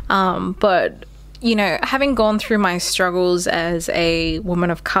 but having gone through my struggles as a woman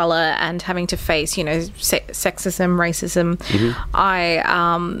of color and having to face, sexism, racism, I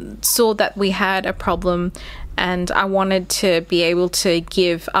saw that we had a problem, and I wanted to be able to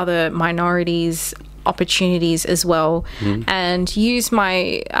give other minorities opportunities as well, and use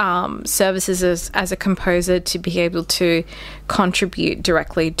my services as a composer to be able to contribute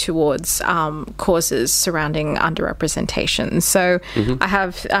directly towards causes surrounding underrepresentation. So I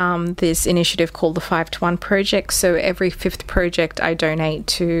have this initiative called the 5 to 1 project. So every 5th project I donate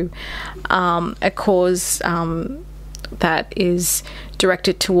to a cause that is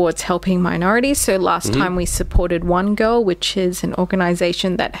directed towards helping minorities. So last time we supported One Girl, which is an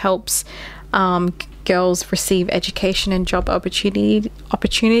organization that helps girls receive education and job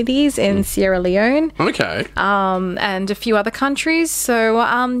opportunities in Sierra Leone. Okay. And a few other countries. So,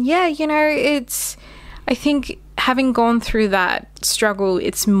 it's... I think having gone through that struggle,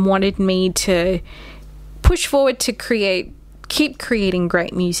 it's wanted me to push forward to keep creating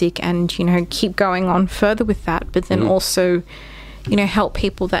great music, and, keep going on further with that, but then also, help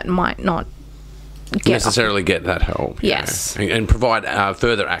people that might not get that help. Yes. And provide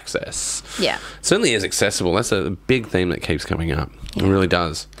further access. Yeah. It certainly is accessible. That's a big theme that keeps coming up. Yeah. It really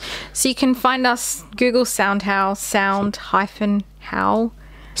does. So you can find us, Google Soundhow, sound-how.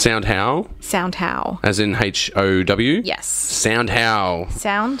 Soundhow? As in H-O-W? Yes. Soundhow.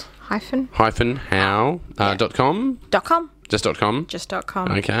 Sound-how. .com? .com? Just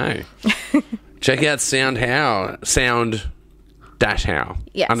 .com. Okay. Check out Sound dash how.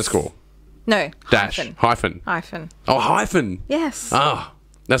 Yes. Underscore. No. Dash. Hyphen. Oh, hyphen. Yes. Oh,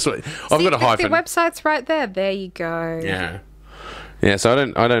 that's what I've got a hyphen. The website's right there. There you go. Yeah. Yeah, so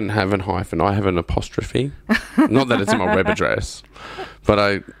I don't have an hyphen. I have an apostrophe. Not that it's in my web address, but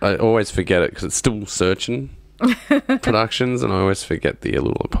I always forget it because it's still Searching Productions, and I always forget the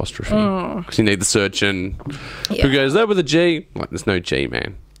little apostrophe because you need the Searching. Yeah. Who goes there with a G? Like, there's no G,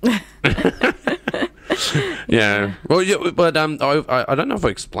 man. Yeah. Well, yeah, but I don't know if I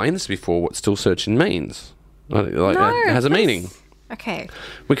explained this before. What still searching means? Like No, it has a meaning. Okay.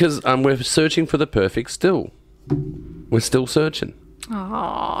 Because we're searching for the perfect still. We're still searching.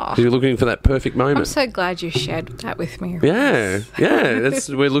 Aww. You're looking for that perfect moment. I'm so glad you shared that with me. Yeah.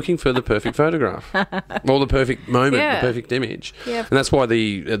 We're looking for the perfect photograph, or the perfect moment, the perfect image. Yep. And that's why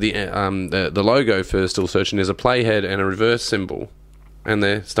the logo for Still Searching is a playhead and a reverse symbol, and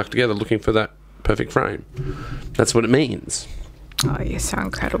they're stuck together looking for that perfect frame. That's what it means. Oh, you're so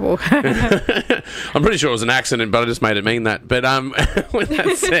incredible. I'm pretty sure it was an accident, but I just made it mean that. But with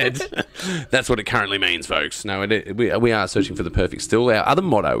that said, that's what it currently means, folks. No, we are searching for the perfect still. Our other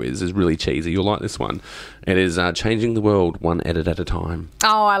motto is really cheesy. You'll like this one. It is changing the world one edit at a time.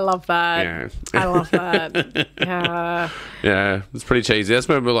 Oh, I love that. Yeah. I love that. Yeah. Yeah, it's pretty cheesy. That's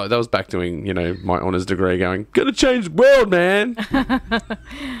when that was back doing, my honours degree going, gotta change the world, man.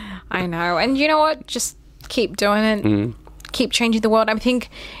 I know. And you know what? Just keep doing it. Mm. Keep changing the world. I think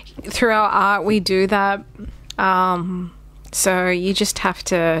through our art we do that. So you just have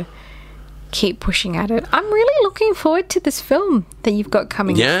to keep pushing at it. I'm really looking forward to this film that you've got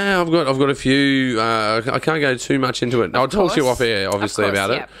coming. Yeah, I've got a few. I can't go too much into it. I'll talk to you off air, obviously,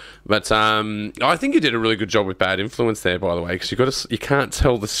 about it. But I think you did a really good job with Bad Influence there, by the way, because you can't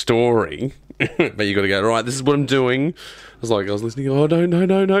tell the story, but you got to go, right, this is what I'm doing. I was listening. Oh,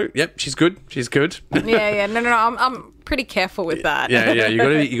 no. Yep, she's good. Yeah. No. I'm pretty careful with that. Yeah.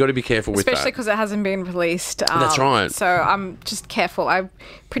 You got to be careful with that, especially because it hasn't been released. That's right. So I'm just careful. I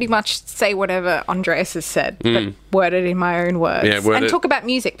pretty much say whatever Andreas has said, but word it in my own words. Yeah, and talk about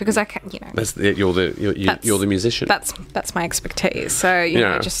music because I can. You're the musician. That's my expertise. So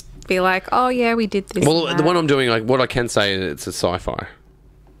just be like, oh yeah, we did this. Well, the one I'm doing, what I can say is it's a sci-fi.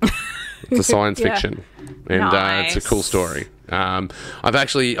 It's a science fiction, and it's a cool story. I've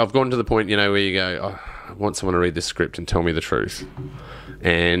gone to the point, where you go, oh, I want someone to read this script and tell me the truth,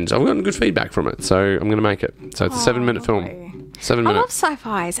 and I've gotten good feedback from it, so I'm going to make it. So it's a 7-minute film. 7 minutes. I love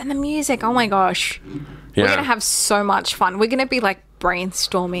sci-fis and the music. Oh my gosh, we're going to have so much fun. We're going to be like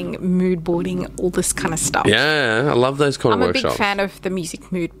brainstorming, mood boarding, all this kind of stuff. Yeah, I love those kind of workshops. I'm a big fan of the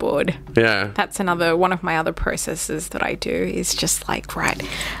music mood board. Yeah, that's one of my other processes that I do. Is just like, right,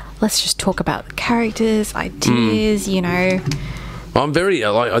 let's just talk about the characters, ideas, I'm very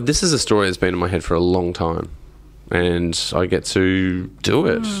this is a story that's been in my head for a long time, and I get to do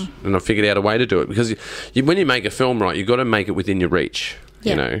it, and I figured out a way to do it, because when you make a film, right, you've got to make it within your reach.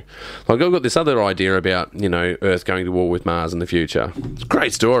 Like I've got this other idea about Earth going to war with Mars in the future. It's a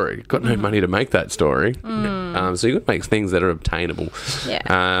great story. Got no money to make that story, so you've got to make things that are obtainable.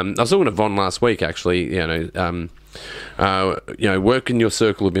 I was talking to Von last week, actually. Work in your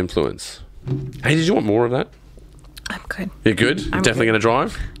circle of influence. Hey, did you want more of that? I'm good. You're good? You're definitely going to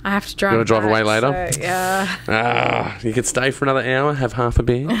drive? I have to drive. You want to drive away later? So, yeah. You could stay for another hour, have half a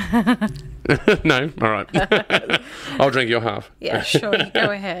beer. No? All right. I'll drink your half. Yeah, sure. You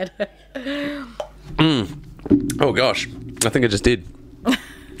go ahead. Oh, gosh. I think I just did.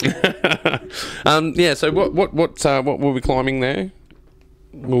 So what were we climbing there?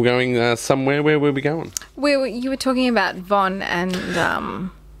 We were going somewhere. Where were we going? You were talking about Von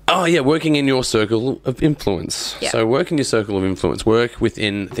and... Oh, yeah, working in your circle of influence. Yep. So work in your circle of influence. Work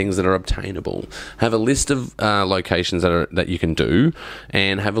within things that are obtainable. Have a list of locations that you can do,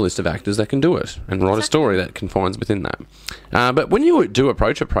 and have a list of actors that can do it, and write a story that confines within that. But when you do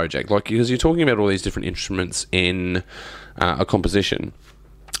approach a project, because you're talking about all these different instruments in a composition,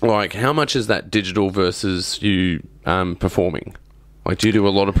 how much is that digital versus you performing? Do you do a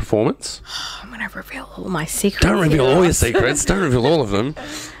lot of performance? I'm going to reveal all my secrets. Don't reveal all your secrets. Don't reveal all of them.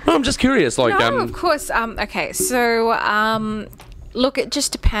 No, I'm just curious. No, of course. Okay, so look, it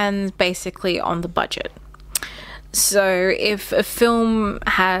just depends basically on the budget. So if a film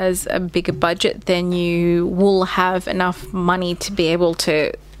has a bigger budget, then you will have enough money to be able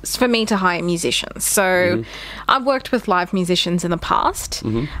to... for me to hire musicians. So I've worked with live musicians in the past,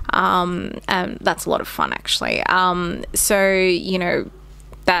 and that's a lot of fun, actually. So,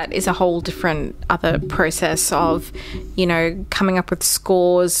 that is a whole different other process of, coming up with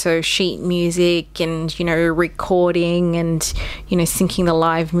scores, so sheet music and, recording and, syncing the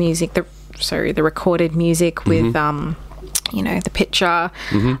live music. the recorded music with the picture.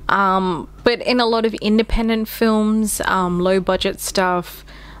 But in a lot of independent films, low budget stuff,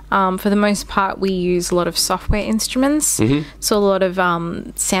 for the most part, we use a lot of software instruments. So a lot of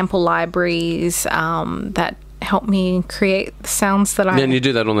sample libraries that help me create the sounds that I... And you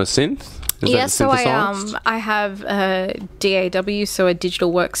do that on the synth? So I have a DAW, so a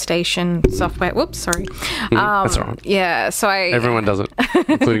digital workstation software. Whoops, sorry. That's all right. Yeah, so everyone does it,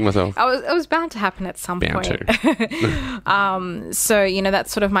 including myself. It was bound to happen at some point. So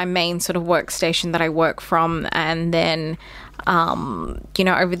that's sort of my main sort of workstation that I work from, and then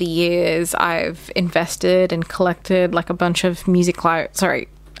over the years I've invested and collected like a bunch of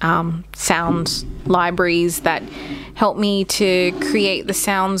sound libraries that help me to create the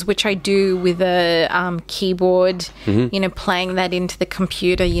sounds, which I do with a keyboard, playing that into the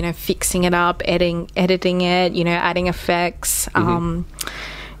computer, fixing it up, editing it, adding effects.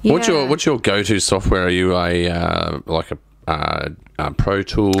 What's your go-to software? Are you Pro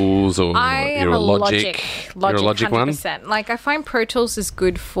Tools, or you're a Logic? You're a Logic 100%. Like, I find Pro Tools is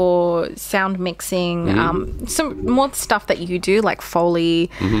good for sound mixing, some more stuff that you do, like Foley,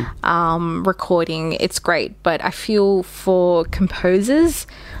 recording. It's great, but I feel for composers,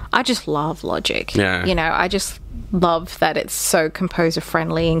 I just love Logic. Yeah. I just love that it's so composer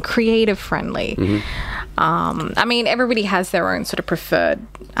friendly and creative friendly. I mean, everybody has their own sort of preferred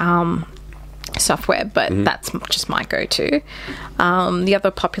software, but that's just my go-to. The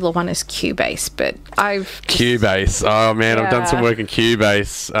other popular one is Cubase, but Cubase. Oh man, I've done some work in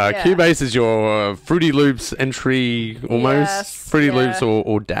Cubase. Cubase is your Fruity Loops entry, almost. Yes, Fruity Loops or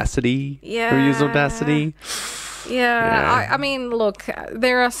Audacity. Yeah. We use Audacity. Yeah. I mean, look,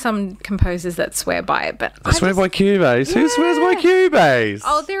 there are some composers that swear by it, but I swear by Cubase. Yeah. Who swears by Cubase?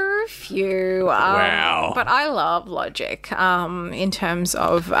 Oh, there are a few. Wow. But I love Logic in terms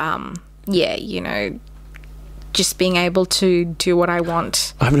of just being able to do what I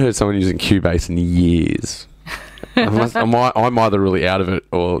want. I haven't heard someone using Cubase in years. I'm either really out of it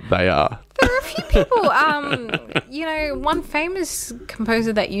or they are. There are a few people. One famous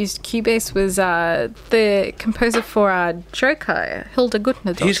composer that used Cubase was the composer for Joker, Hilda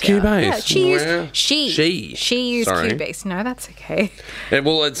Gudnadottir. Used Cubase? Yeah, she used Cubase. No, that's okay. Yeah,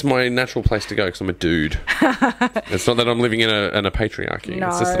 well, it's my natural place to go because I'm a dude. It's not that I'm living in a patriarchy. No,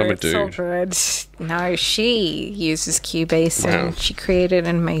 it's just that I'm a dude. It's all good. No, she uses Cubase and she created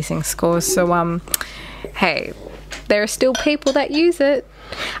an amazing score. So, hey, there are still people that use it.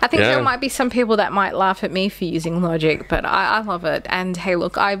 I think there might be some people that might laugh at me for using Logic, but I love it. And hey,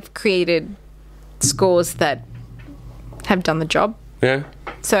 look, I've created scores that have done the job. Yeah.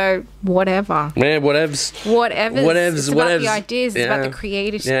 So whatever. Yeah, whatevs. It's about the ideas. It's about the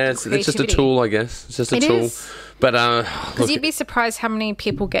creativity. Yeah, it's just a tool, I guess. It's just a tool. But because you'd be surprised how many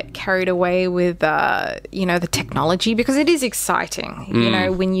people get carried away with the technology, because it is exciting.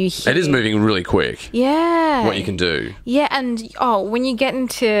 When you hear, it is moving really quick. Yeah. What you can do. Yeah, and when you get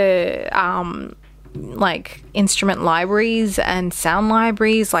into like instrument libraries and sound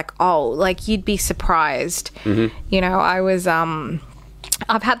libraries, you'd be surprised. I was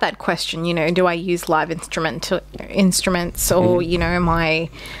I've had that question. Do I use live instruments or am I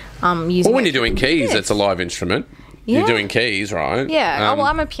using? Well, when you're doing keys, it's a live instrument. Yeah. You're doing keys, right? Yeah.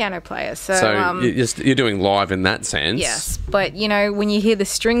 I'm a piano player, so you're doing live in that sense. Yes, but when you hear the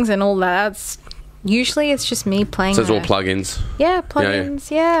strings and all that, usually it's just me playing. So it's all plugins. Yeah, plugins.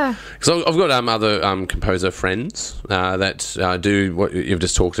 Yeah. Because I've got other composer friends that do what you've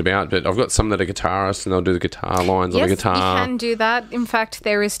just talked about, but I've got some that are guitarists and they'll do the guitar lines on the guitar. Yes, you can do that. In fact,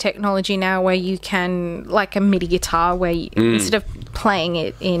 there is technology now where you can, like a MIDI guitar, where instead of playing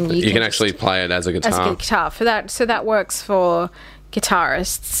it in, you can actually play it as a guitar. As a guitar for that. So that works for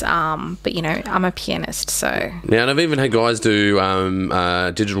guitarists, but I'm a pianist, so yeah. And I've even had guys do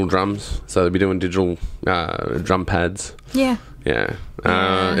digital drums, so they'll be doing digital drum pads. Yeah.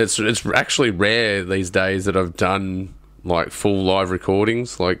 It's actually rare these days that I've done like full live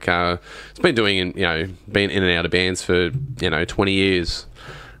recordings. Like it's been doing been in and out of bands for 20 years.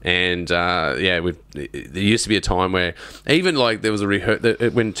 And there used to be a time where even like there was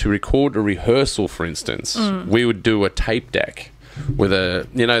when to record a rehearsal, for instance, we would do a tape deck with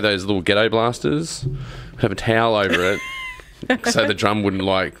those little ghetto blasters, have a towel over it so the drum wouldn't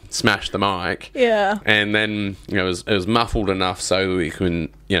like smash the mic. Yeah. And then it was muffled enough so that we can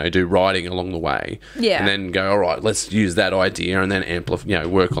do writing along the way. Yeah. And then go, all right, let's use that idea and then amplify,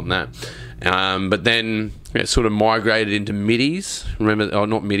 work on that. But then it sort of migrated into MIDIs.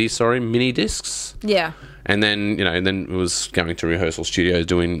 Not MIDI, sorry, mini discs. Yeah. And then then it was going to rehearsal studios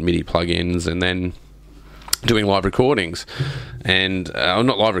doing MIDI plugins, and then doing live recordings, and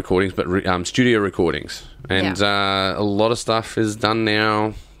not live recordings, but studio recordings, and a lot of stuff is done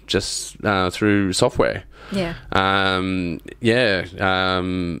now just through software. Yeah.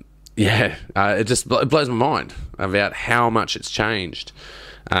 It just blows my mind about how much it's changed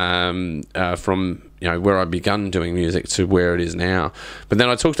from where I begun doing music to where it is now. But then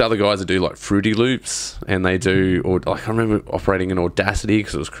I talk to other guys that do like Fruity Loops, and they do, or like I remember operating in Audacity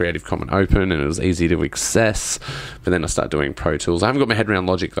because it was Creative Commons Open and it was easy to access. But then I start doing Pro Tools. I haven't got my head around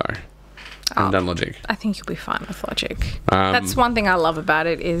Logic though. I haven't done Logic. I think you'll be fine with Logic. That's one thing I love about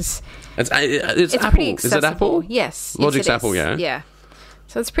it is it's Apple. Pretty accessible. Is it Apple? Yes. Logic's yes, Apple, yeah. Yeah.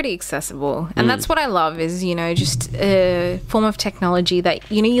 So it's pretty accessible. And that's what I love is, just a form of technology that,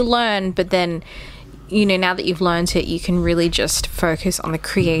 you learn, but then, now that you've learned it, you can really just focus on the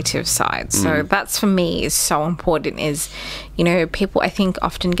creative side. So that's, for me, is so important is, people, I think,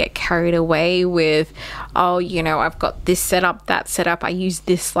 often get carried away with, I've got this setup, that setup, I use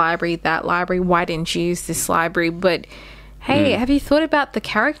this library, that library, why didn't you use this library? But hey, have you thought about the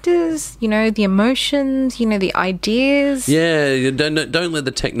characters, the emotions, the ideas? Yeah, don't let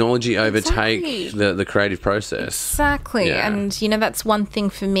the technology overtake the creative process. Exactly. Yeah. And, that's one thing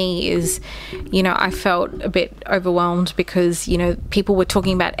for me is, I felt a bit overwhelmed because, people were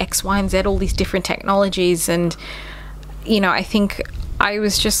talking about X, Y, and Z, all these different technologies. And, I think I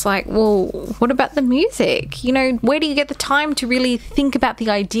was just like, well, what about the music? Where do you get the time to really think about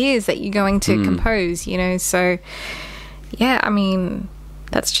the ideas that you're going to compose, So... yeah, I mean,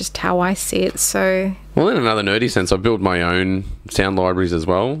 that's just how I see it, so... Well, in another nerdy sense, I build my own sound libraries as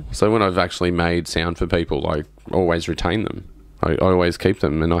well. So when I've actually made sound for people, I always retain them. I always keep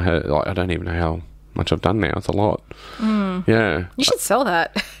them, and I don't even know how much I've done now. It's a lot. Yeah. You should sell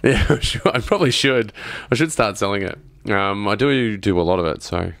that. Yeah, sure. I probably should. I should start selling it. I do a lot of it,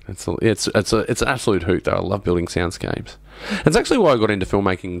 so it's an absolute hoot, though. I love building soundscapes. It's actually why I got into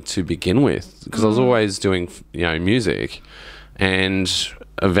filmmaking to begin with, because I was always doing, music, and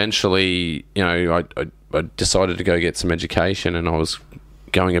eventually, I decided to go get some education, and I was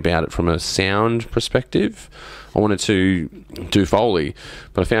going about it from a sound perspective. I wanted to do Foley,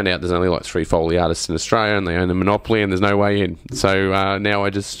 but I found out there's only like 3 Foley artists in Australia, and they own the monopoly, and there's no way in. So now I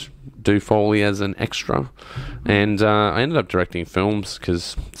just do Foley as an extra, and I ended up directing films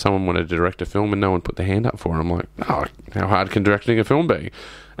because someone wanted to direct a film and no one put their hand up for it. I'm like, oh, how hard can directing a film be?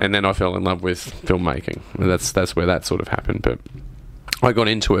 And then I fell in love with filmmaking. That's where that sort of happened. But I got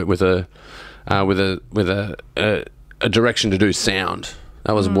into it with a direction to do sound.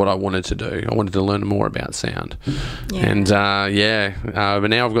 That was what I wanted to do. I wanted to learn more about sound. Yeah. And but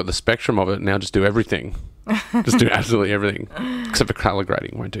now I've got the spectrum of it. Now just do everything. Just do absolutely everything except for color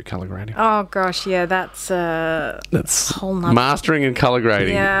grading. Won't do color grading. Oh gosh, yeah, that's a whole nother mastering and color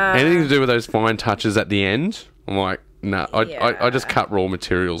grading. Yeah. Anything to do with those fine touches at the end, I'm like, no, I just cut raw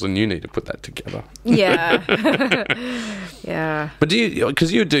materials, and you need to put that together. Yeah. Yeah. But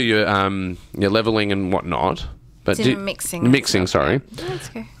because you do your leveling and whatnot, but mixing. Sorry. Yeah, that's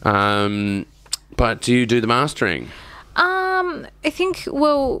okay. But do you do the mastering? I think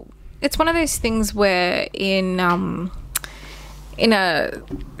it's one of those things where depending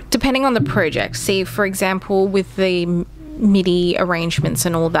on the project, see, for example, with the MIDI arrangements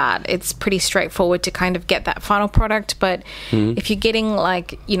and all that, it's pretty straightforward to kind of get that final product. But if you're getting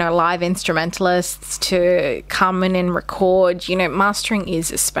live instrumentalists to come in and record, mastering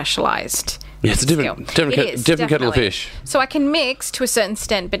is a specialized. Yeah, it's a different kettle of fish. So I can mix to a certain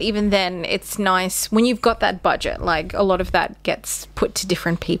extent, but even then, it's nice when you've got that budget. Like, a lot of that gets put to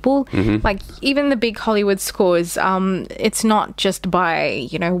different people. Like, even the big Hollywood scores, it's not just by,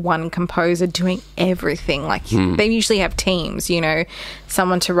 one composer doing everything. Like, they usually have teams,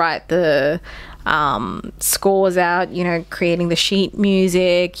 someone to write the scores out, creating the sheet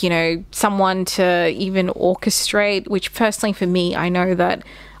music, someone to even orchestrate, which personally for me, I know that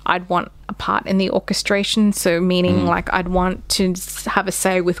I'd want a part in the orchestration, so meaning like I'd want to have a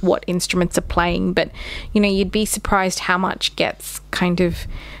say with what instruments are playing, but you'd be surprised how much gets kind of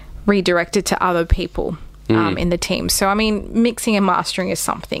redirected to other people in the team. So I mean, mixing and mastering is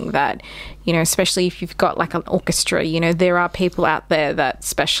something that, especially if you've got like an orchestra, there are people out there that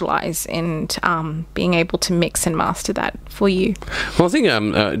specialize in being able to mix and master that for you. Well, I think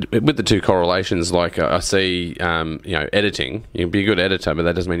with the two correlations, like I see, editing, you can be a good editor, but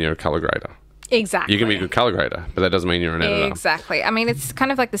that doesn't mean you're a color grader. Exactly. You can be a good color grader, but that doesn't mean you're an editor. Exactly. I mean, it's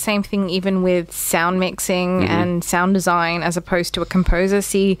kind of like the same thing even with sound mixing and sound design as opposed to a composer.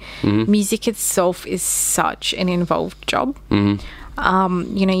 See, music itself is such an involved job.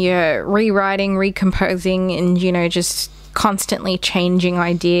 You're rewriting, recomposing, and, just constantly changing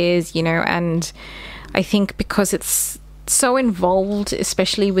ideas, and I think because it's so involved,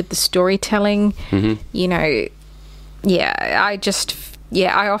 especially with the storytelling, you know,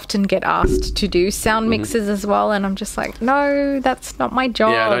 I often get asked to do sound mixes as well, and I'm just like, no, that's not my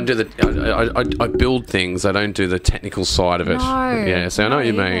job. Yeah, I don't do the. I build things. I don't do the technical side of it. No, yeah, so I know what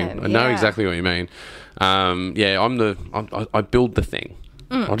you mean. even. I know Yeah. exactly what you mean. I build the thing.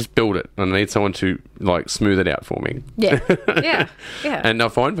 I'll just build it, and I need someone to like smooth it out for me. Yeah, yeah, yeah. And I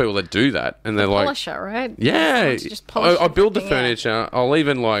find people that do that, and they're like, Polisher, right? yeah, Someone to just polish I build the everything, yeah. furniture. I'll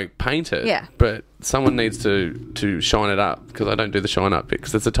even like paint it. Yeah. But someone needs to shine it up, because I don't do the shine up bit,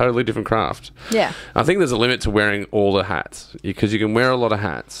 because it's a totally different craft. Yeah, I think there's a limit to wearing all the hats, because you can wear a lot of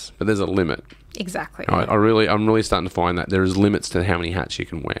hats, but there's a limit. exactly. I'm really starting to find that there is limits to how many hats you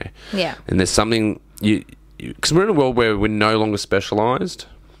can wear. Yeah. And there's something because we're in a world where we're no longer specialised.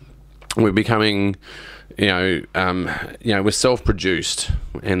 We're becoming, we're self-produced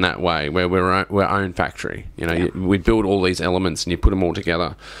in that way, where we're our own factory. We build all these elements and you put them all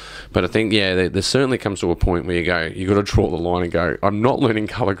together. But I think, there certainly comes to a point where you got to draw the line and go, I'm not learning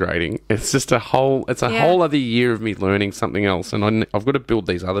colour grading. It's just a whole other year of me learning something else, and I've got to build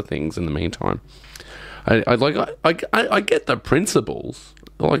these other things in the meantime. I get the principles.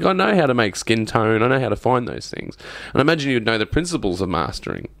 Like, I know how to make skin tone. I know how to find those things. And I imagine you'd know the principles of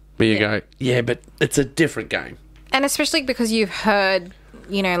mastering. But you go, but it's a different game. And especially because you've heard,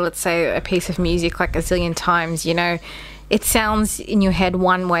 let's say a piece of music like a zillion times, it sounds in your head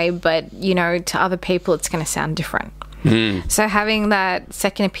one way, but, to other people it's going to sound different. So having that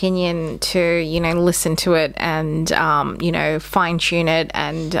second opinion to, listen to it and, fine tune it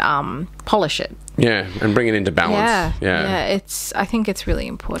and polish it. Yeah, and bring it into balance. Yeah. I think it's really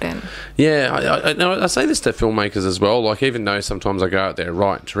important. Yeah, I say this to filmmakers as well. Like, even though sometimes I go out there,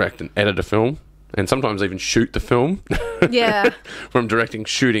 write, direct, and edit a film, and sometimes even shoot the film. Yeah. From directing,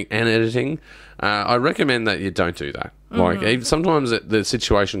 shooting, and editing, I recommend that you don't do that. Like, even sometimes the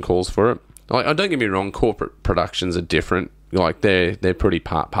situation calls for it. Like, don't get me wrong, corporate productions are different. Like, they're pretty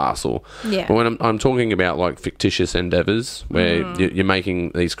part parcel. Yeah. But when I'm talking about like fictitious endeavors where you're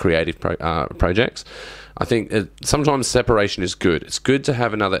making these creative projects, I think sometimes separation is good. It's good to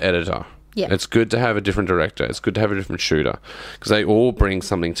have another editor. Yeah. It's good to have a different director. It's good to have a different shooter, because they all bring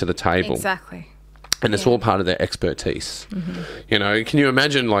something to the table. Exactly. And it's all part of their expertise. Can you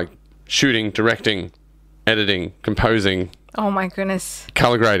imagine like shooting, directing, editing, composing? Oh my goodness.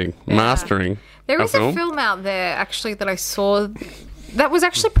 Colour grading, mastering. There is a film out there actually that I saw that was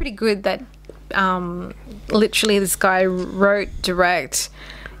actually pretty good, that literally this guy wrote, direct,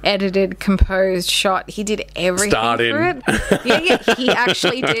 edited, composed, shot. He did everything for it. Yeah, he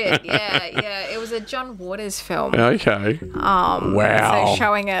actually did. Yeah. It was a John Waters film. Okay. Wow. So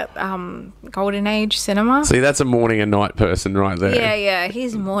showing at Golden Age Cinema. See, that's a morning and night person right there. Yeah.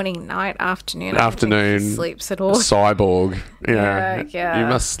 He's morning, night, afternoon. I don't Afternoon. think he sleeps at all. Cyborg. Yeah. You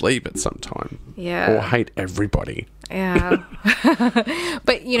must sleep at some time. Yeah. Or hate everybody. Yeah.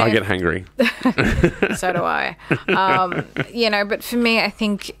 But, I get hangry. So do I. But for me, I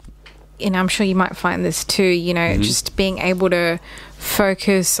think, I'm sure you might find this too, just being able to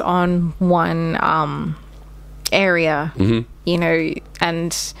focus on one area,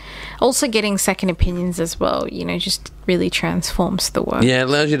 and also getting second opinions as well, just really transforms the work. Yeah, it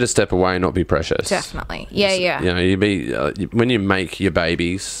allows you to step away and not be precious. Definitely. Yeah. When you make your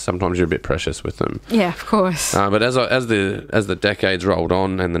babies, sometimes you're a bit precious with them. Yeah, of course. But as the decades rolled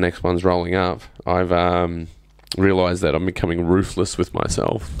on and the next one's rolling up, I've realised that I'm becoming ruthless with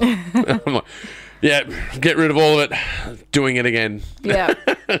myself. I'm like, get rid of all of it, doing it again.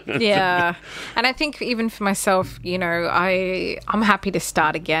 Yeah. And I think even for myself, I'm happy to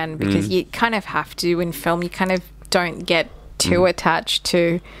start again, because you kind of have to in film. You kind of don't get too attached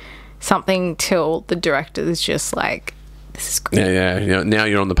to something till the director is just like, this is great. Yeah. Now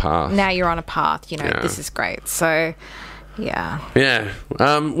you're on the path. This is great. So, yeah. Yeah.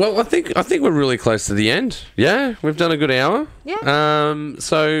 Well, I think we're really close to the end. Yeah, we've done a good hour. Yeah.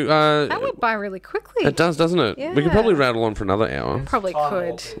 That went by really quickly. It does, doesn't it? Yeah. We could probably rattle on for another hour. Probably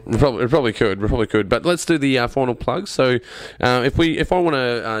could. We probably could. But let's do the final plug. So, if I want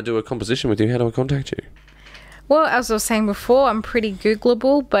to do a composition with you, how do I contact you? Well, as I was saying before, I'm pretty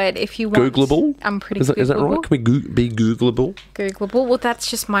Googleable, but if you want... Googleable? I'm pretty Googleable. Is that right? Can we be Googleable? Googleable? Well,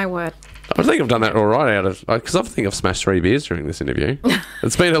 that's just my word. I think I've done that all right because I think I've smashed 3 beers during this interview.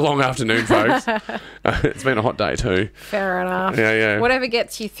 It's been a long afternoon, folks. It's been a hot day too. Fair enough. Yeah. Whatever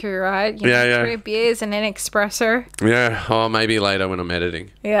gets you through, right? 3 beers and an espresso. Yeah. Oh, maybe later when I'm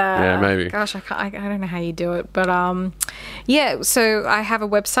editing. Yeah. Yeah, maybe. Gosh, I don't know how you do it, but so I have a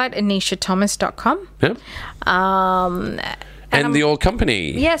website, AnishaThomas.com. Yep. And your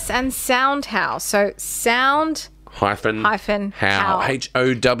company. Yes, and Sound House. So sound Hyphen how.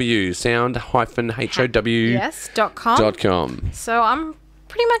 HOW. Sound hyphen HOW. Yes, .com. So I'm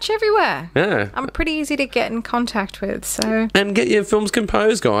pretty much everywhere. Yeah. I'm pretty easy to get in contact with. So And get your films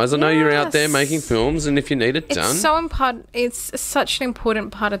composed, guys. I know you're out there making films, and if you need it done. It's such an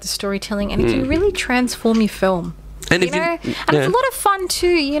important part of the storytelling, and it can really transform your film. And And it's a lot of fun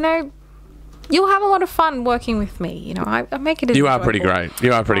too. You'll have a lot of fun working with me. I make it. You are pretty great.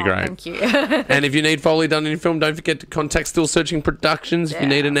 You are pretty great. Thank you. And if you need Foley done in your film, don't forget to contact Still Searching Productions. If you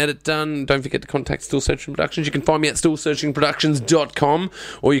need an edit done, don't forget to contact Still Searching Productions. You can find me at stillsearchingproductions.com,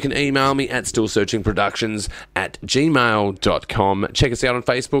 or you can email me at stillsearchingproductions@gmail.com. Check us out on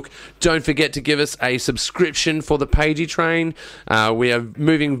Facebook. Don't forget to give us a subscription for the Pagey train. We are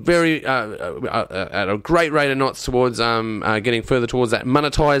moving very at a great rate of knots towards getting further towards that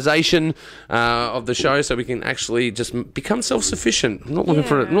monetization of the show, so we can actually just become self-sufficient. I'm not looking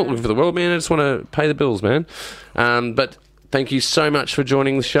for the world, man. I just want to pay the bills, man. But thank you so much for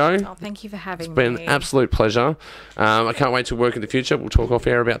joining the show. Oh, thank you for having me. It's been an absolute pleasure. I can't wait to work in the future. We'll talk off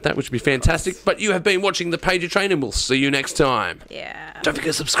air about that, which would be fantastic. But you have been watching the Pagey Train, and we'll see you next time. Yeah. Don't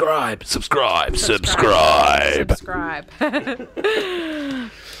forget to subscribe. Subscribe.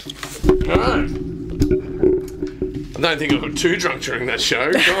 I don't think I got too drunk during that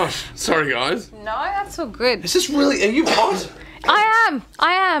show. Gosh, sorry guys. No, that's all good. Is this really? Are you hot? I am.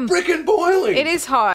 Frickin' boiling. It is hot.